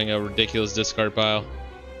plus having a ridiculous discard pile.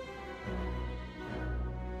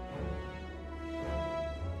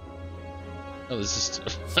 Oh, this is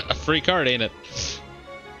just a free card, ain't it?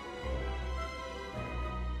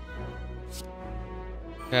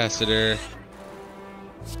 Capacitor.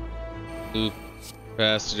 Loop.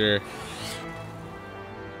 Capacitor.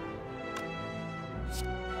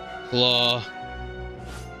 Claw.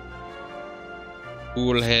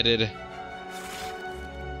 Cool-headed.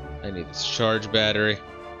 I need this charge battery.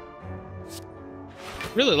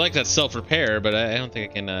 Really like that self-repair, but I don't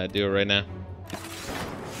think I can do it right now.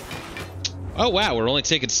 Oh wow, we're only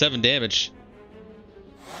taking 7 damage.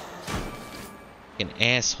 An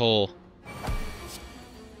asshole.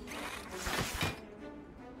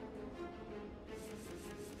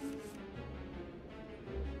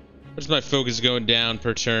 Where's my focus going down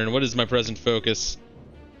per turn? What is my present focus?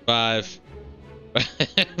 5.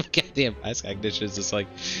 Goddamn, ice cognition is just like...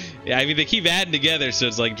 Yeah, I mean, they keep adding together, so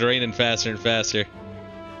it's like draining faster and faster.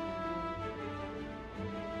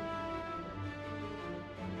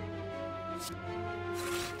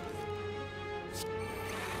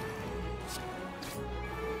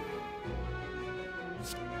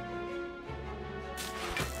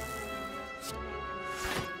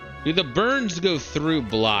 Do the burns go through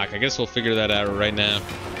block? I guess we'll figure that out right now.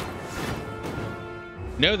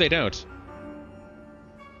 No, they don't.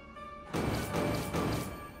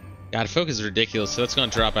 God, focus is ridiculous. So that's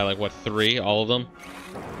going to drop by like, what, 3? All of them?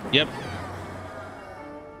 Yep.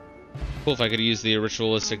 Cool if I could use the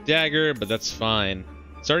ritualistic dagger, but that's fine.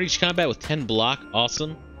 Start each combat with 10 block.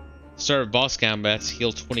 Awesome. Start of boss combats.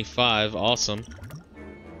 Heal 25. Awesome.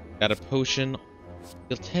 Got a potion.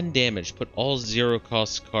 Deal 10 damage. Put all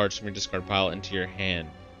 0-cost cards from your discard pile into your hand.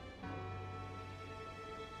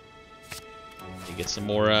 You get some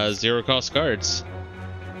more 0-cost cards.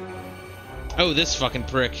 Oh, this fucking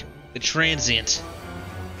prick. The transient.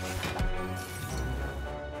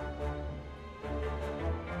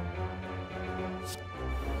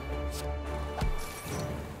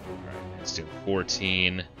 Alright, let's do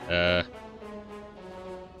 14.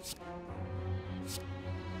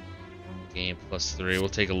 Game plus 3. We'll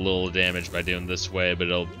take a little damage by doing this way, but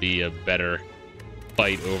it'll be a better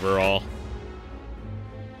fight overall.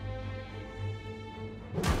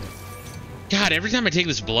 God, every time I take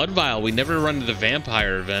this blood vial, we never run to the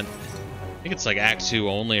vampire event. I think it's like Act 2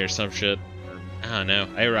 only or some shit. I don't know.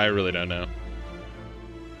 I really don't know.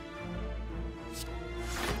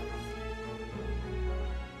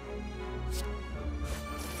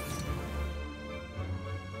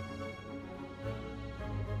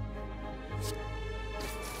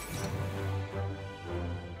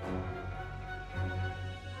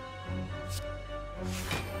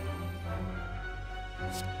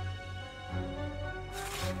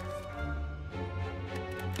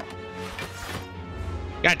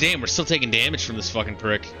 God damn, we're still taking damage from this fucking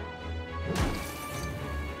prick.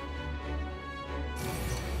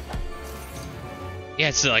 Yeah,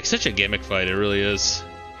 it's like such a gimmick fight, it really is.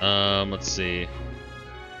 Let's see.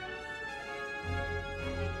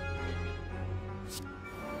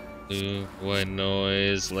 Ooh, white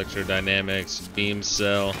noise, electrodynamics, beam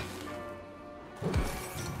cell.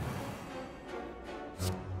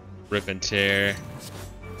 Rip and tear.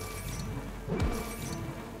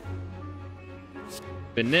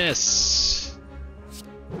 Finesse.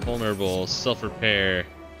 Vulnerable. Self-repair.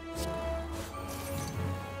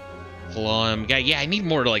 Plum. Yeah, I need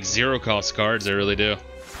more like 0-cost cards, I really do.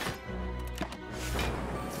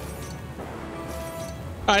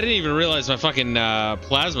 I didn't even realize my fucking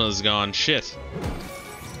plasma is gone. Shit.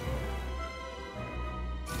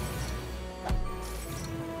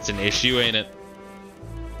 It's an issue, ain't it?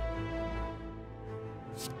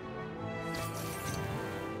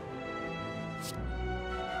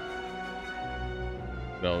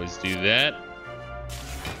 Could always do that.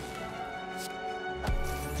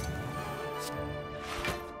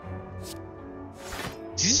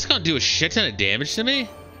 Is he just gonna do a shit ton of damage to me?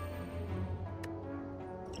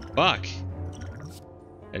 Fuck.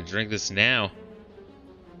 I drink this now.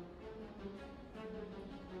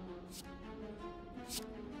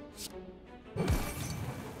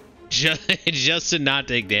 Just to not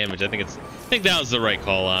take damage. I think that was the right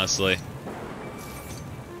call, honestly.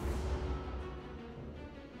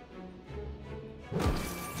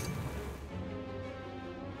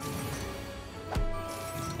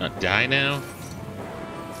 Not die now?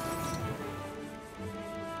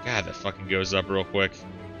 God, that fucking goes up real quick.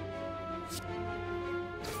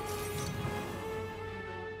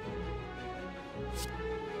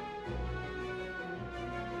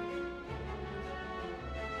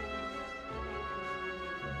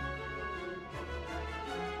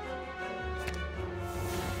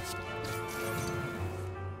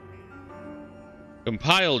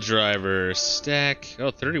 Compile driver, stack. Oh,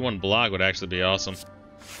 31 block would actually be awesome.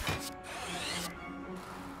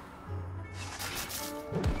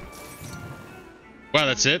 Wow,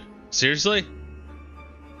 that's it? Seriously?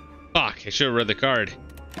 Fuck, I should have read the card.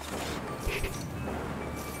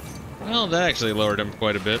 Well, that actually lowered him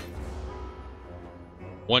quite a bit.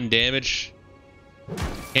 1 damage.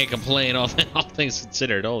 Can't complain, all things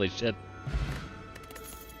considered. Holy shit.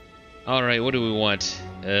 Alright, what do we want?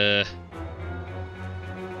 Let's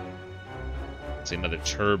see, another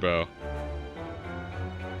turbo.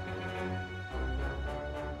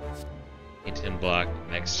 10 block,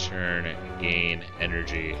 next turn, gain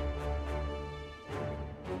energy.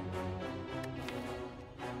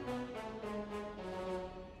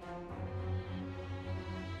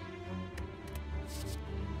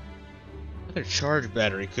 Another charge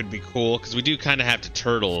battery could be cool, because we do kind of have to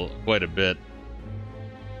turtle quite a bit.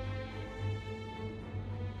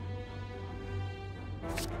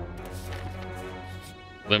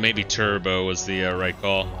 But maybe turbo was the right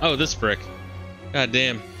call. Oh, this brick. God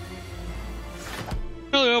damn.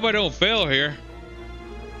 I really hope I don't fail here.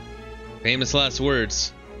 Famous last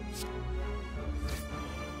words.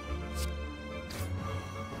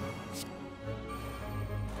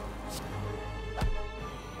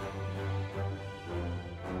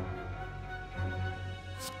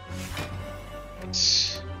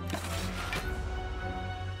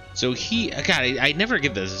 So God, I never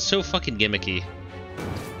get this. It's so fucking gimmicky.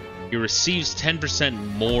 He receives 10%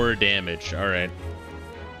 more damage. All right.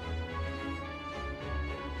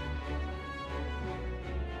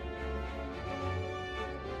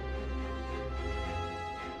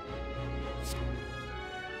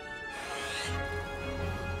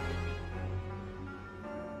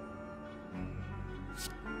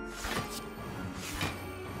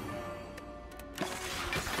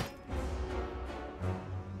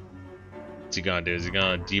 What's he gonna do? Is he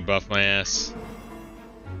gonna debuff my ass?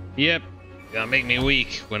 Yep. Gonna make me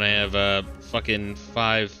weak when I have fucking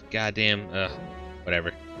 5 goddamn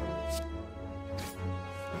whatever.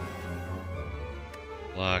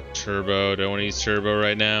 Lock turbo. Don't want to use turbo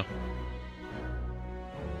right now.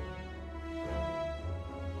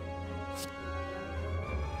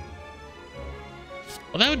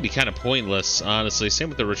 Well, that would be kind of pointless, honestly. Same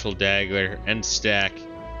with the ritual dagger and stack.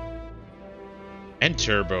 And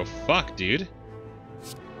turbo. Fuck, dude.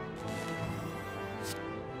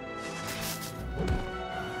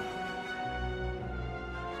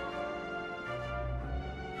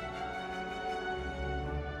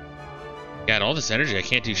 Got all this energy. I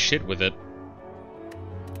can't do shit with it.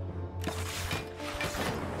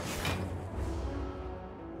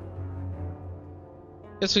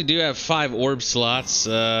 Guess we do have 5 orb slots.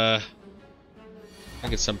 I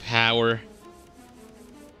get some power.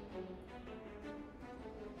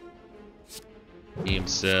 Beam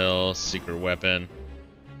cell, secret weapon.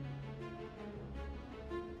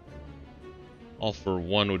 All for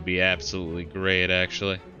 1 would be absolutely great,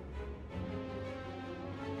 actually.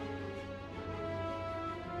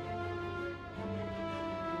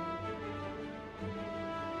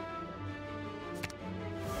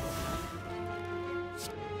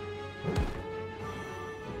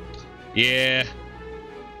 Yeah.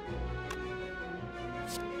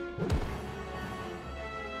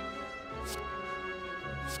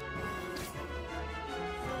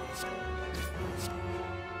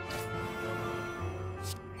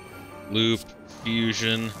 Loop,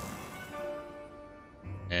 fusion,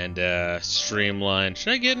 and streamline.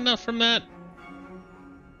 Should I get enough from that?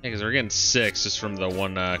 Yeah, because we're getting 6 just from the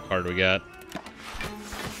 1 card we got.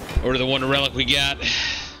 Or the 1 relic we got.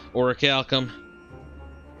 Orichalcum.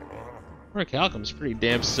 Orichalcum's pretty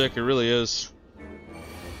damn sick, it really is.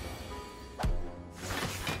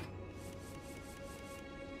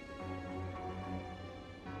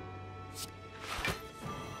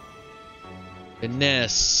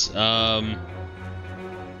 Finesse,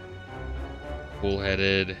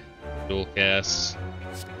 bull-headed, dual cast.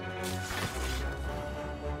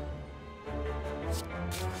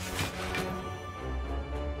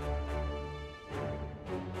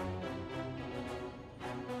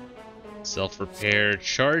 Self-repair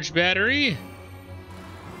charge battery.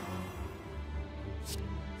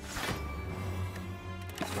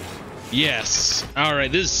 Yes. All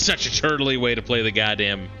right, this is such a turtly way to play the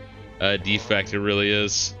goddamn defect. It really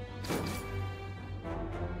is. I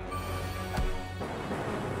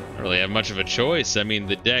don't really have much of a choice. I mean,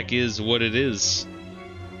 the deck is what it is.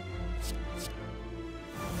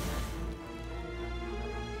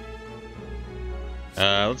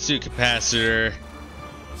 Let's do capacitor,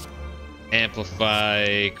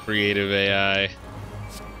 amplify, creative AI,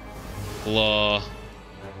 claw.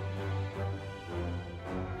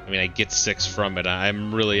 I mean, I get 6 from it. I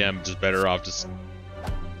really am just better off just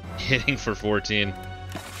hitting for 14.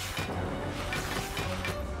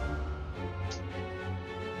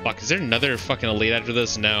 Fuck, is there another fucking elite after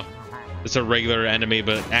this? No. It's a regular enemy,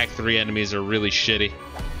 but Act 3 enemies are really shitty.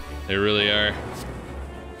 They really are.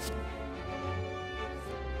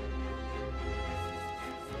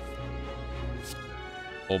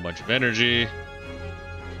 Whole bunch of energy.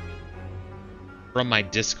 From my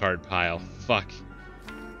discard pile. Fuck.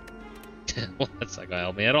 Well, that's not gonna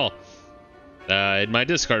help me at all. In my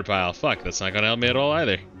discard pile. Fuck, that's not gonna help me at all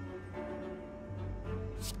either.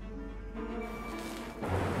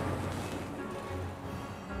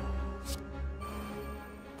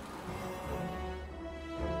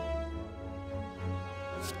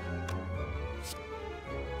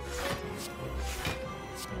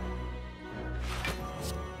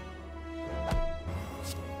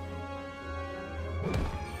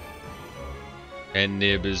 And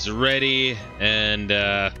Nib is ready, and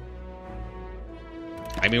I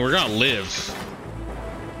mean, we're gonna live.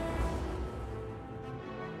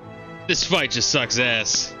 This fight just sucks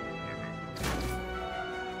ass.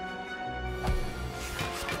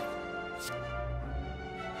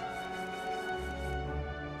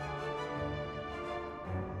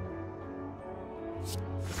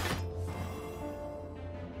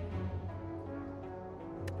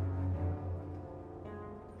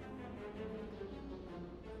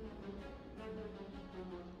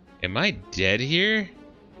 Am I dead here?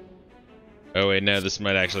 Oh wait, no, this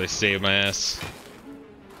might actually save my ass.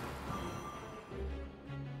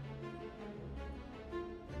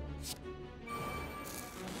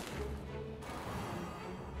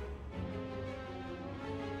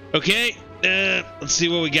 Okay, let's see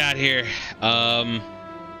what we got here.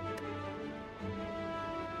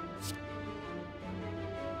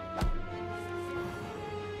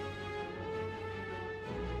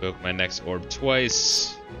 Evoke my next orb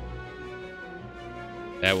twice.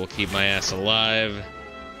 That will keep my ass alive.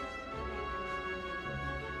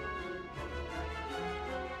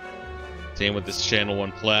 Same with this channel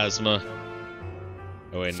 1 plasma.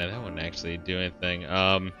 Oh wait, no, that wouldn't actually do anything.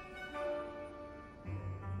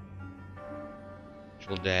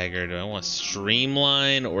 Dagger. Do I want to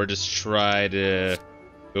streamline or just try to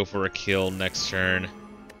go for a kill next turn?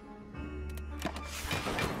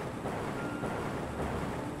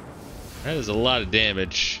 That is a lot of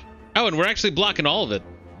damage. Oh, and we're actually blocking all of it.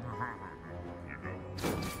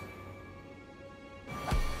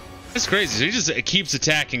 That's crazy. So he just keeps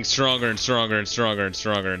attacking stronger and stronger and stronger and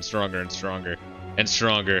stronger and stronger and stronger and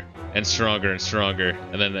stronger and stronger and stronger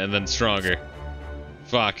and then stronger.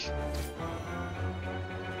 Fuck.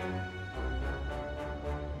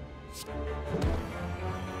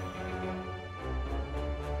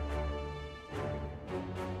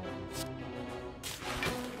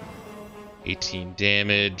 $18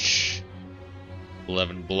 damage,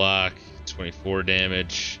 11 block, 24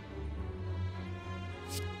 damage.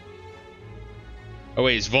 Oh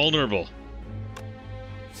wait, he's vulnerable.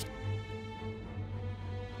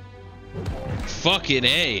 Fucking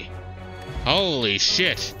A. Holy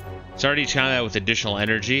shit. It's already combat with additional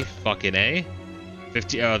energy. Fucking A.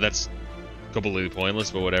 50. Oh, that's completely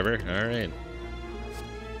pointless, but whatever. Alright.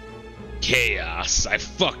 Chaos. I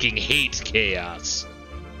fucking hate chaos.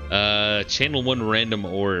 Channel 1 random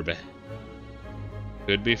orb.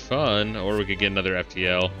 Could be fun, or we could get another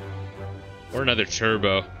FTL. Or another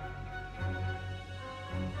turbo.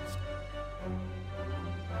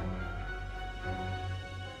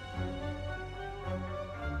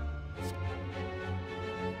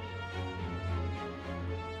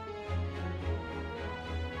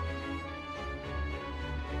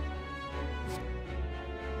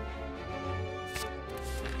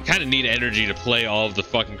 Kind of need energy to play all of the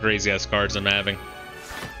fucking crazy ass cards I'm having.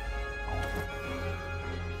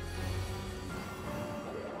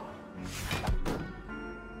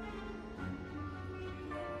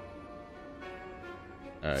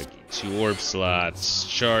 Two orb slots,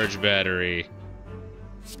 charge battery,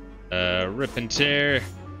 rip and tear.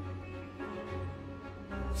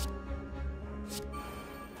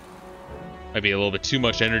 Might be a little bit too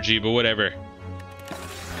much energy, but whatever.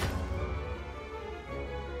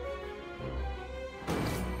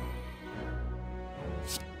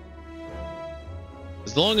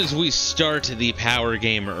 As long as we start the power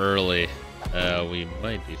game early, we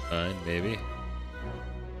might be fine, maybe.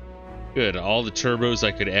 Good, all the turbos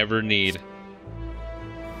I could ever need.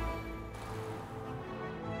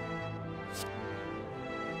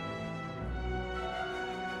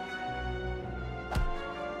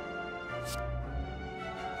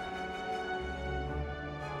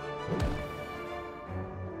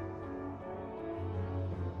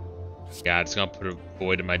 God, it's gonna put a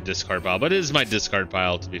void in my discard pile, but it is my discard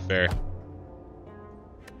pile, to be fair.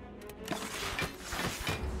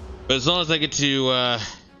 But as long as I get to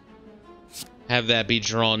have that be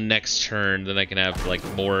drawn next turn, then I can have like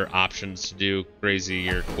more options to do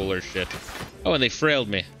crazier, cooler shit. Oh, and they frailed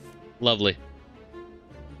me. Lovely.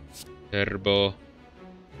 Turbo.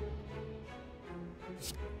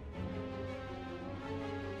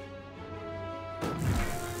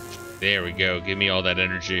 There we go. Give me all that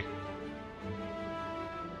energy.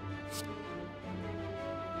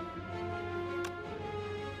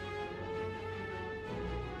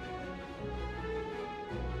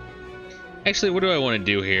 Actually, what do I want to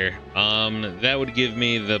do here? That would give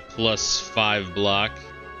me the +5 block.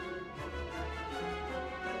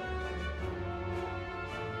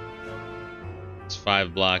 It's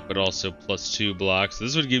 5 block, but also +2 blocks.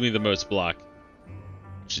 This would give me the most block,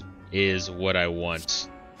 which is what I want.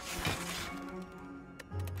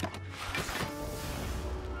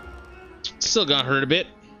 still got hurt a bit.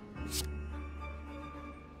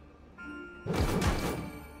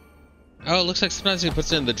 Oh, it looks like sometimes he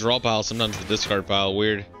puts it in the draw pile, sometimes the discard pile.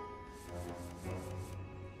 Weird.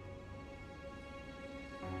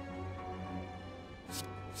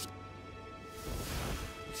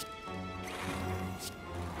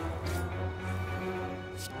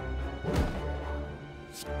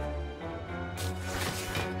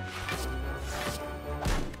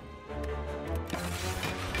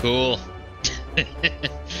 Cool.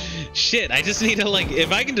 Shit, I just need to, like,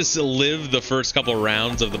 if I can just live the first couple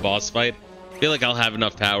rounds of the boss fight, I feel like I'll have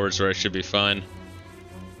enough powers where I should be fine.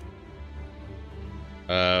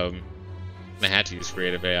 I had to use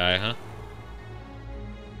creative AI, huh?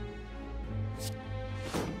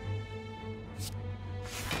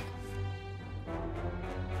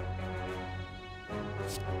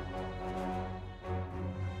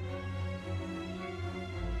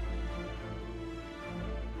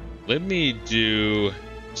 Let me do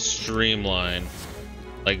Streamline,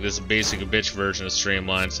 like this basic bitch version of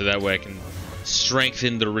Streamline, so that way I can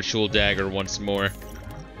strengthen the Ritual Dagger once more.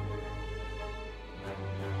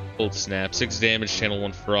 Cold Snap, 6 damage, channel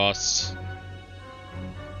 1 Frost.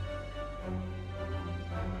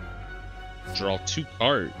 Draw 2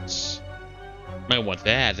 cards. Might want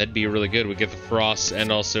that, that'd be really good. We get the Frost and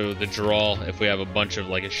also the draw if we have a bunch of,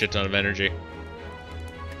 like, a shit ton of energy.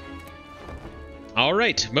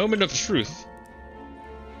 Alright, moment of truth.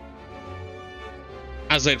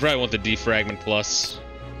 I was like, probably want the defragment plus.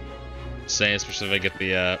 Saying, especially if I get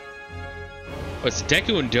the, oh, it's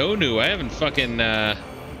Deku and Donu. I haven't fucking,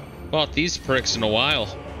 bought these pricks in a while.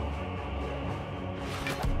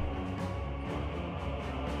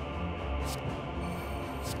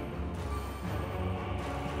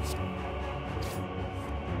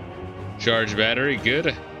 Charge battery,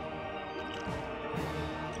 good.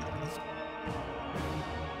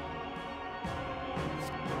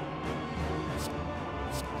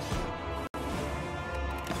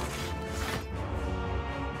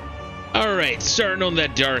 Alright, starting on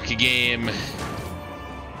that dark game.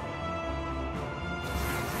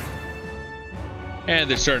 And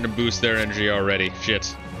they're starting to boost their energy already. Shit.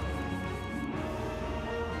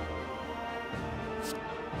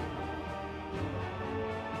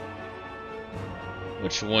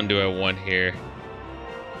 Which one do I want here?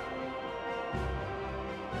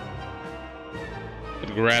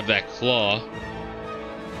 Could grab that claw.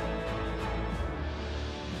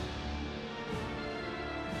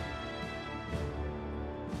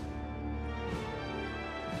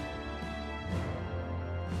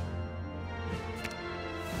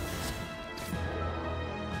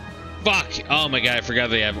 Fuck! Oh my god, I forgot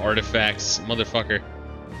they have artifacts. Motherfucker.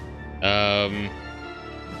 A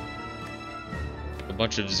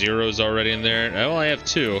bunch of zeros already in there. Oh, I have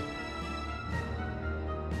 2.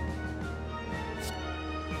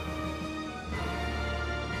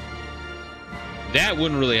 That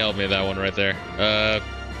wouldn't really help me, that one right there.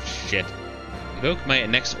 Shit. Evoke my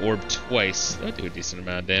next orb twice. That would do a decent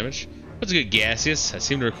amount of damage. That's a good, Gaseous. I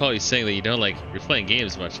seem to recall you saying that you don't like replaying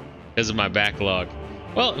games much because of my backlog.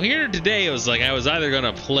 Well, here today, it was like I was either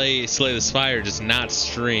gonna play Slay the Spire or just not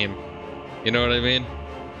stream. You know what I mean?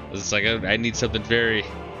 It's like I need something very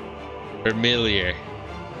familiar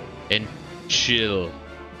and chill.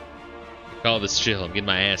 I call this chill. I'm getting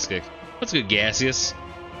my ass kicked. What's good, Gaseous?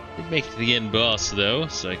 Did make it to the end boss though,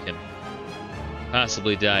 so I can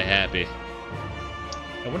possibly die happy.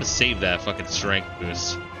 I want to save that fucking strength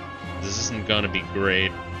boost. This isn't gonna be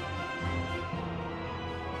great.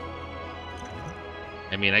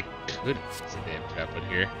 I mean, I could place a damn trap in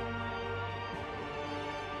here.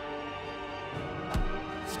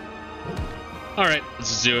 Alright, let's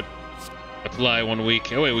just do it. Apply 1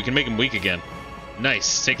 week. Oh wait, we can make him weak again.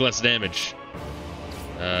 Nice, take less damage.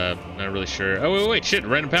 Not really sure. Oh wait, shit,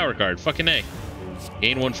 random power card. Fucking A.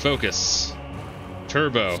 Gain 1 focus.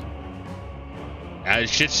 Turbo.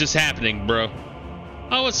 Shit's just happening, bro.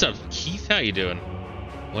 Oh, what's up, Keith? How you doing?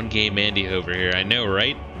 1 game Andy over here. I know,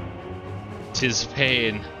 right? 'Tis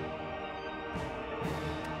pain.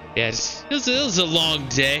 Yeah, it was a long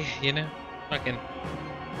day, you know? Fucking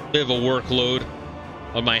bit of a workload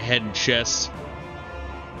on my head and chest.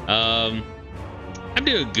 I'm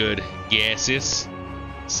doing good, Gaseous.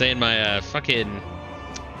 Saying my, fucking...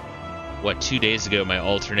 What, 2 days ago, my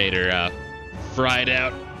alternator, fried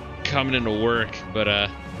out coming into work, but,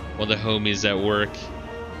 one of the homies at work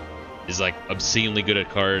is, like, obscenely good at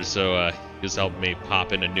cards, so, he was helping me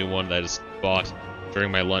pop in a new one that I just bought during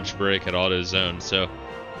my lunch break at AutoZone, so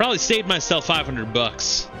probably saved myself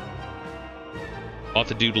 $500. Bought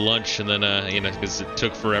the dude lunch, and then, you know, because it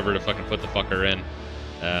took forever to fucking put the fucker in.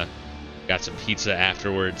 Got some pizza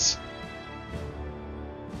afterwards.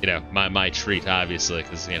 you know, my treat, obviously,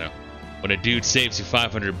 because, you know, when a dude saves you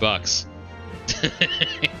 $500,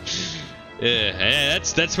 yeah,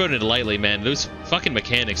 that's putting it lightly, man. Those fucking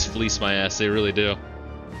mechanics fleece my ass, they really do.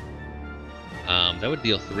 That would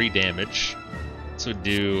deal 3 damage. This would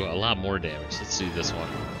do a lot more damage. Let's do this one.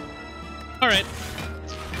 All right.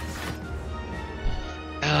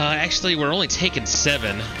 Actually, we're only taking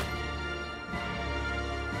 7.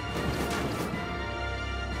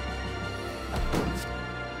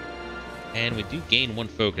 And we do gain 1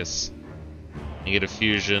 focus. And get a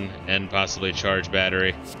fusion and possibly a charge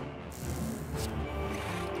battery.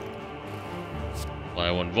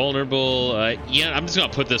 Apply 1 vulnerable. Yeah, I'm just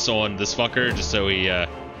gonna put this on this fucker just so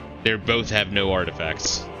they both have no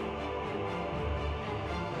artifacts.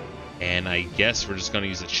 And I guess we're just gonna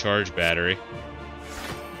use a charge battery.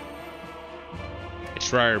 I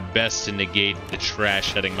try our best to negate the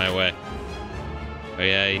trash heading my way. Oh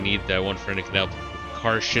yeah, you need that one friend who can help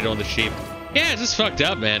car shit on the shape. Yeah, it's just fucked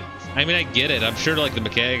up, man. I mean, I get it. I'm sure, like, the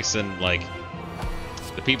mechanics and, like,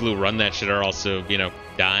 the people who run that shit are also, you know,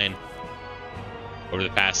 dying over the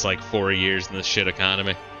past, like, 4 years in this shit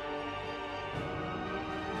economy.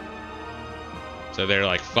 So they're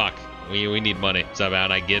like, fuck, we need money somehow,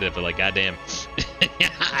 and I get it, but, like, goddamn,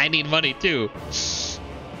 I need money, too.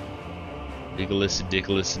 Nicholas.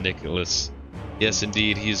 Yes,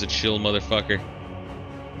 indeed, he's a chill motherfucker.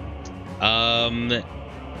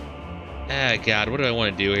 Ah, God, what do I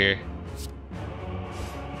want to do here?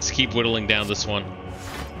 Let's keep whittling down this one.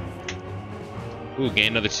 Ooh,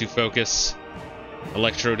 gain another 2 focus.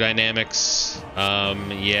 Electrodynamics.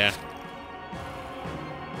 Yeah.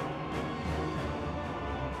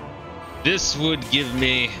 This would give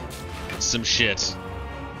me some shit,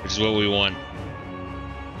 which is what we want.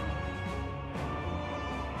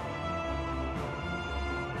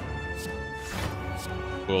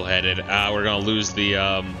 Cool-headed. We're gonna lose the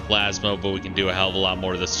plasma, but we can do a hell of a lot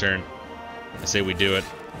more this turn. I say we do it.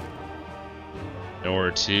 In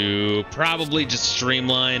order to probably just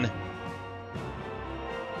streamline.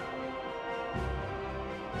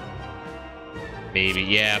 Maybe,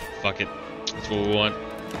 yeah, fuck it. That's what we want.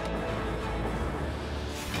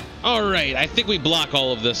 Alright, I think we block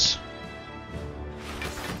all of this.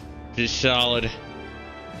 Just solid.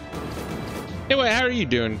 Anyway, how are you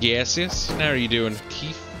doing, Gaseous? How are you doing,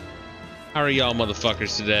 Keith? How are y'all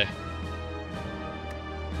motherfuckers today?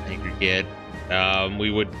 Aggregate.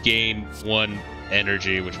 We would gain 1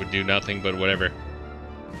 energy, which would do nothing, but whatever.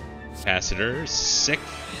 Capacitor, sick.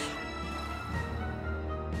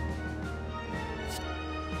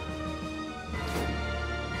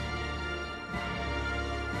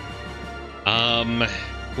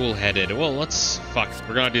 Cool-headed. Well, let's... Fuck,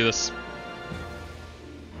 we're gonna do this.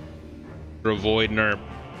 We're avoiding our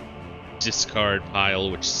discard pile,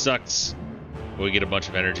 which sucks. But we get a bunch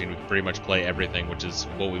of energy and we can pretty much play everything, which is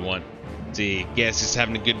what we want. Let's see, Gas is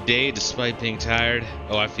having a good day despite being tired.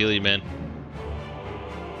 Oh, I feel you, man.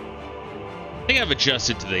 I think I've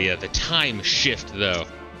adjusted to the time shift, though.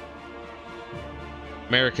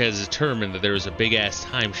 America has determined that there was a big-ass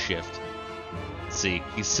time shift. Let's see,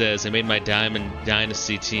 he says, I made my Diamond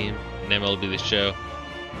Dynasty team in MLB The Show.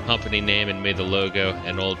 Company name and made the logo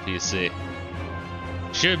and old PC.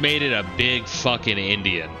 Should have made it a big fucking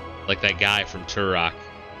Indian, like that guy from Turok.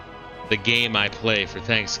 The game I play for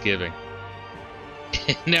Thanksgiving.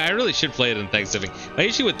 No, I really should play it on Thanksgiving. My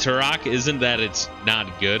issue with Turok isn't that it's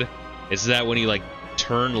not good. It's that when you like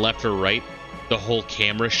turn left or right, the whole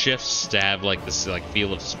camera shifts to have like this like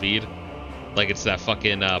feel of speed. Like it's that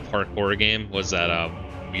fucking parkour game. Was that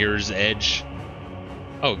Mirror's Edge?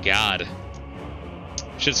 Oh god.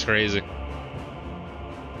 Shit's crazy.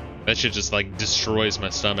 That shit just like destroys my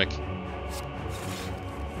stomach.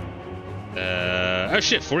 Oh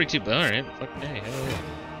shit, 42. Alright, fuck me. Hell yeah.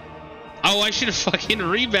 Oh, I should have fucking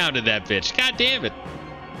rebounded that bitch. God damn it.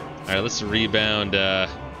 Alright, let's rebound the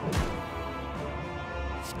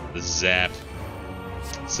zap.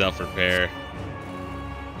 Self-repair.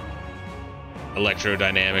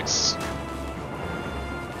 Electrodynamics.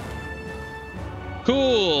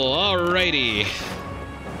 Cool, alrighty.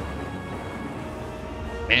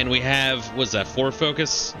 And we have, what's that, 4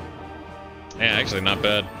 focus? Yeah, actually not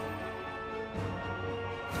bad.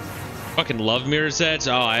 Fucking love Mirror's Edge?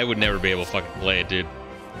 Oh, I would never be able to fucking play it, dude.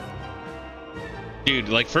 Dude,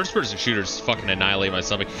 like, first-person shooters fucking annihilate my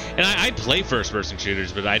stomach. And I play first-person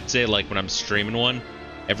shooters, but I'd say, like, when I'm streaming one,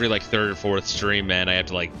 every, like, 3rd or 4th stream, man, I have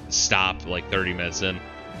to, like, stop, like, 30 minutes in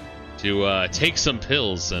to take some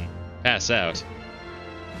pills and pass out.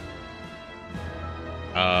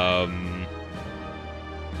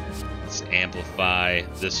 Let's amplify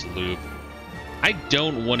this loop. I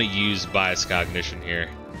don't want to use bias cognition here.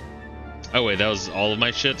 Oh wait, that was all of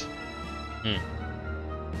my shit?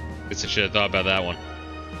 Guess I should have thought about that one.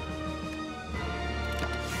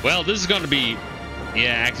 Well, this is going to be,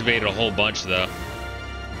 yeah, activated a whole bunch though.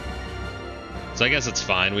 So I guess it's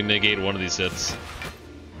fine. We negate one of these hits.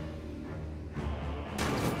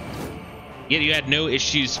 Yet you had no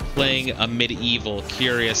issues playing a medieval.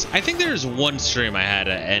 Curious. I think there's one stream I had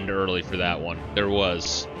to end early for that one. There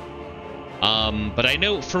was. But I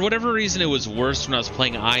know for whatever reason it was worse when I was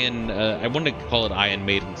playing Iron. I wanted to call it Iron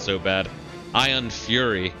Maiden so bad. Iron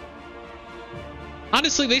Fury.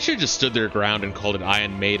 Honestly, they should have just stood their ground and called it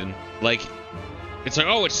Iron Maiden. Like, it's like,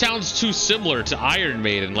 oh, it sounds too similar to Iron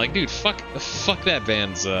Maiden. Like, dude, fuck that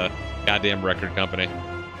band's goddamn record company.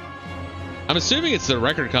 I'm assuming it's the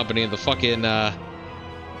record company and the fucking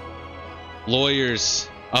lawyers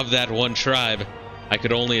of that one tribe. I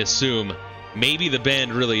could only assume. Maybe the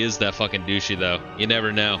band really is that fucking douchey, though. You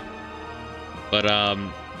never know. But,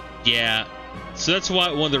 yeah. So that's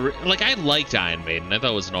why one of the... Like, I liked Iron Maiden. I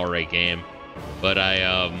thought it was an alright game. But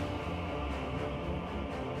I,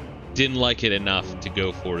 didn't like it enough to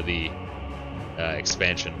go for the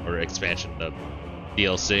expansion, the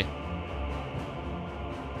DLC.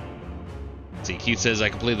 Let's see, Keith says, I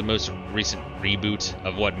completed the most recent reboot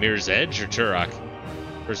of what, Mirror's Edge or Turok?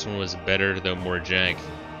 First one was better, though more jank.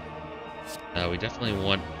 We definitely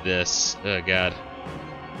want this. Oh, God.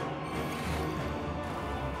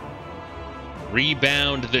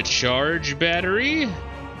 Rebound the charge battery?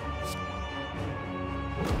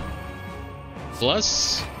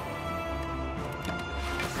 Plus...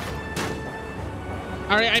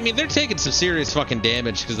 Alright, I mean, they're taking some serious fucking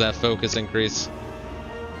damage because of that focus increase.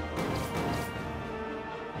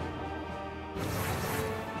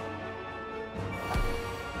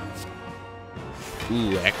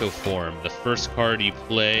 Ooh, Echo Form. The first card you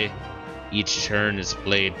play each turn is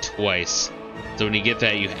played twice. So when you get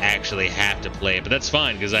that, you actually have to play it. But that's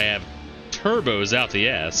fine, because I have turbos out the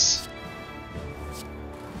ass.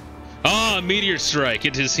 Ah, Meteor Strike,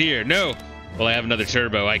 it is here. No! Well, I have another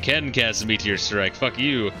turbo. I can cast Meteor Strike. Fuck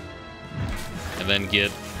you. And then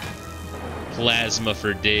get Plasma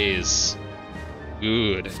for days.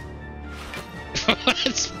 Good.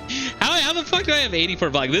 How the fuck do I have 84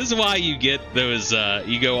 block? This is why you get those,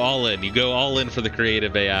 you go all in. You go all in for the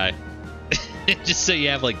creative AI. Just so you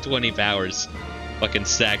have like 20 powers fucking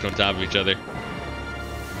stacked on top of each other.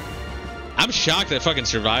 I'm shocked that I fucking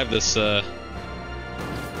survived this,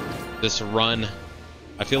 this run.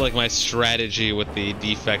 I feel like my strategy with the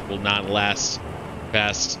defect will not last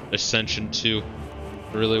past Ascension 2. It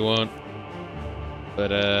really won't.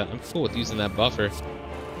 But, I'm cool with using that buffer.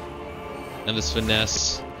 And this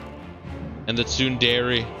finesse. And the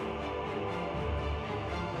tsundere.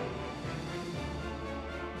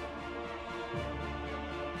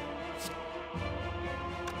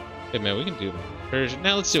 Hey man, we can do Persian.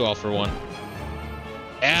 Now let's do all for one.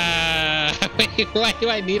 Ah, why do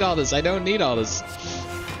I need all this? I don't need all this.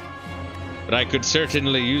 But I could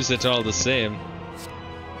certainly use it all the same.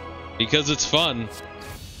 Because it's fun.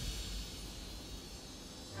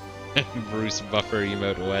 Bruce buffer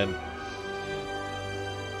emote when.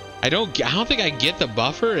 I don't think I get the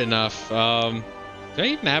buffer enough. Do I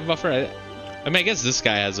even have buffer? I mean, I guess this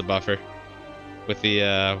guy has a buffer with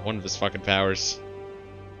the one of his fucking powers.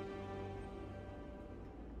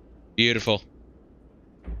 Beautiful.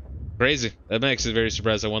 Crazy. I'm actually very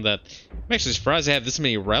surprised I won that. I'm actually surprised I have this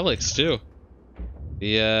many relics too.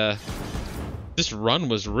 The this run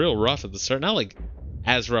was real rough at the start. Not like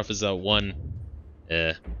as rough as that one.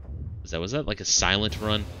 Was that like a silent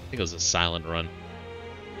run? I think it was a silent run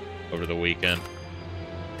over the weekend.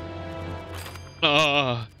 Oh,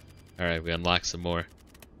 all right, we unlock some more.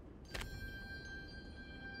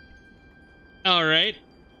 All right.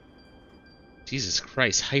 Jesus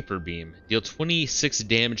Christ, Hyper Beam. Deal 26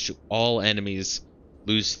 damage to all enemies.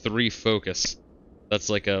 Lose 3 focus. That's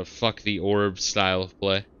like a fuck the orb style of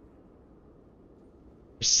play.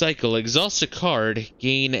 Recycle. Exhaust a card.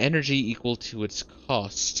 Gain energy equal to its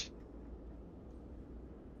cost.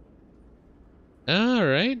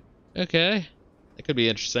 Alright. Okay. That could be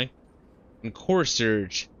interesting. And Core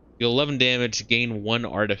Surge. Deal 11 damage. Gain 1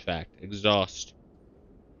 artifact. Exhaust.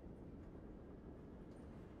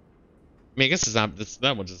 I mean, I guess it's not.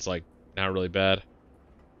 That one's just like not really bad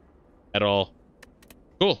at all.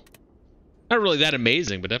 Cool. Not really that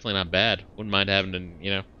amazing, but definitely not bad. Wouldn't mind having to,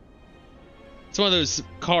 you know. It's one of those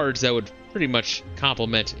cards that would pretty much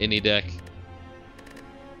complement any deck.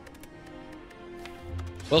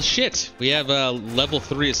 Well, shit. We have level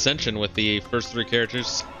 3 Ascension with the first 3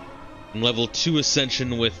 characters, and level 2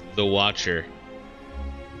 Ascension with the Watcher.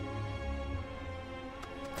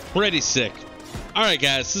 Pretty sick. Alright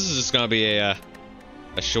guys, this is just gonna be a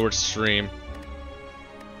short stream.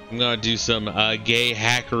 I'm gonna do some gay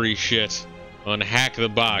hackery shit on Hack the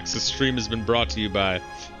Box. This stream has been brought to you by...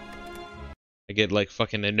 I get like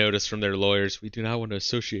fucking a notice from their lawyers. We do not want to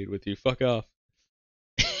associate with you. Fuck off.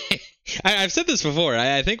 I've said this before.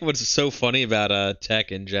 I think what's so funny about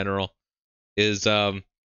tech in general is and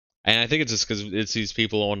I think it's just because it's these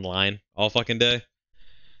people online all fucking day.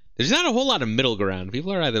 There's not a whole lot of middle ground.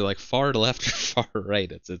 People are either like far left or far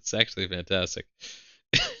right. It's actually fantastic.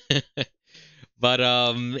 But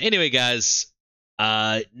anyway, guys,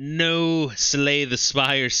 no Slay the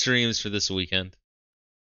Spire streams for this weekend.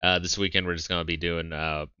 This weekend we're just gonna be doing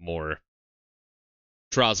more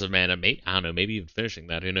Trials of Mana. I don't know, maybe even finishing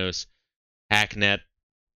that. Who knows? Hacknet.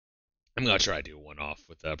 I'm gonna try to do one off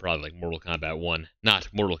with probably like Mortal Kombat 1. Not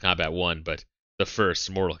Mortal Kombat 1, but the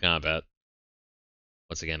first Mortal Kombat.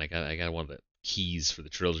 Once again, I got one of the keys for the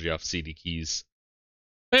trilogy off CD Keys.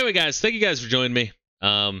 But anyway, guys, thank you guys for joining me.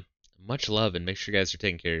 Much love, and make sure you guys are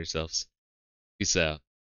taking care of yourselves. Peace out.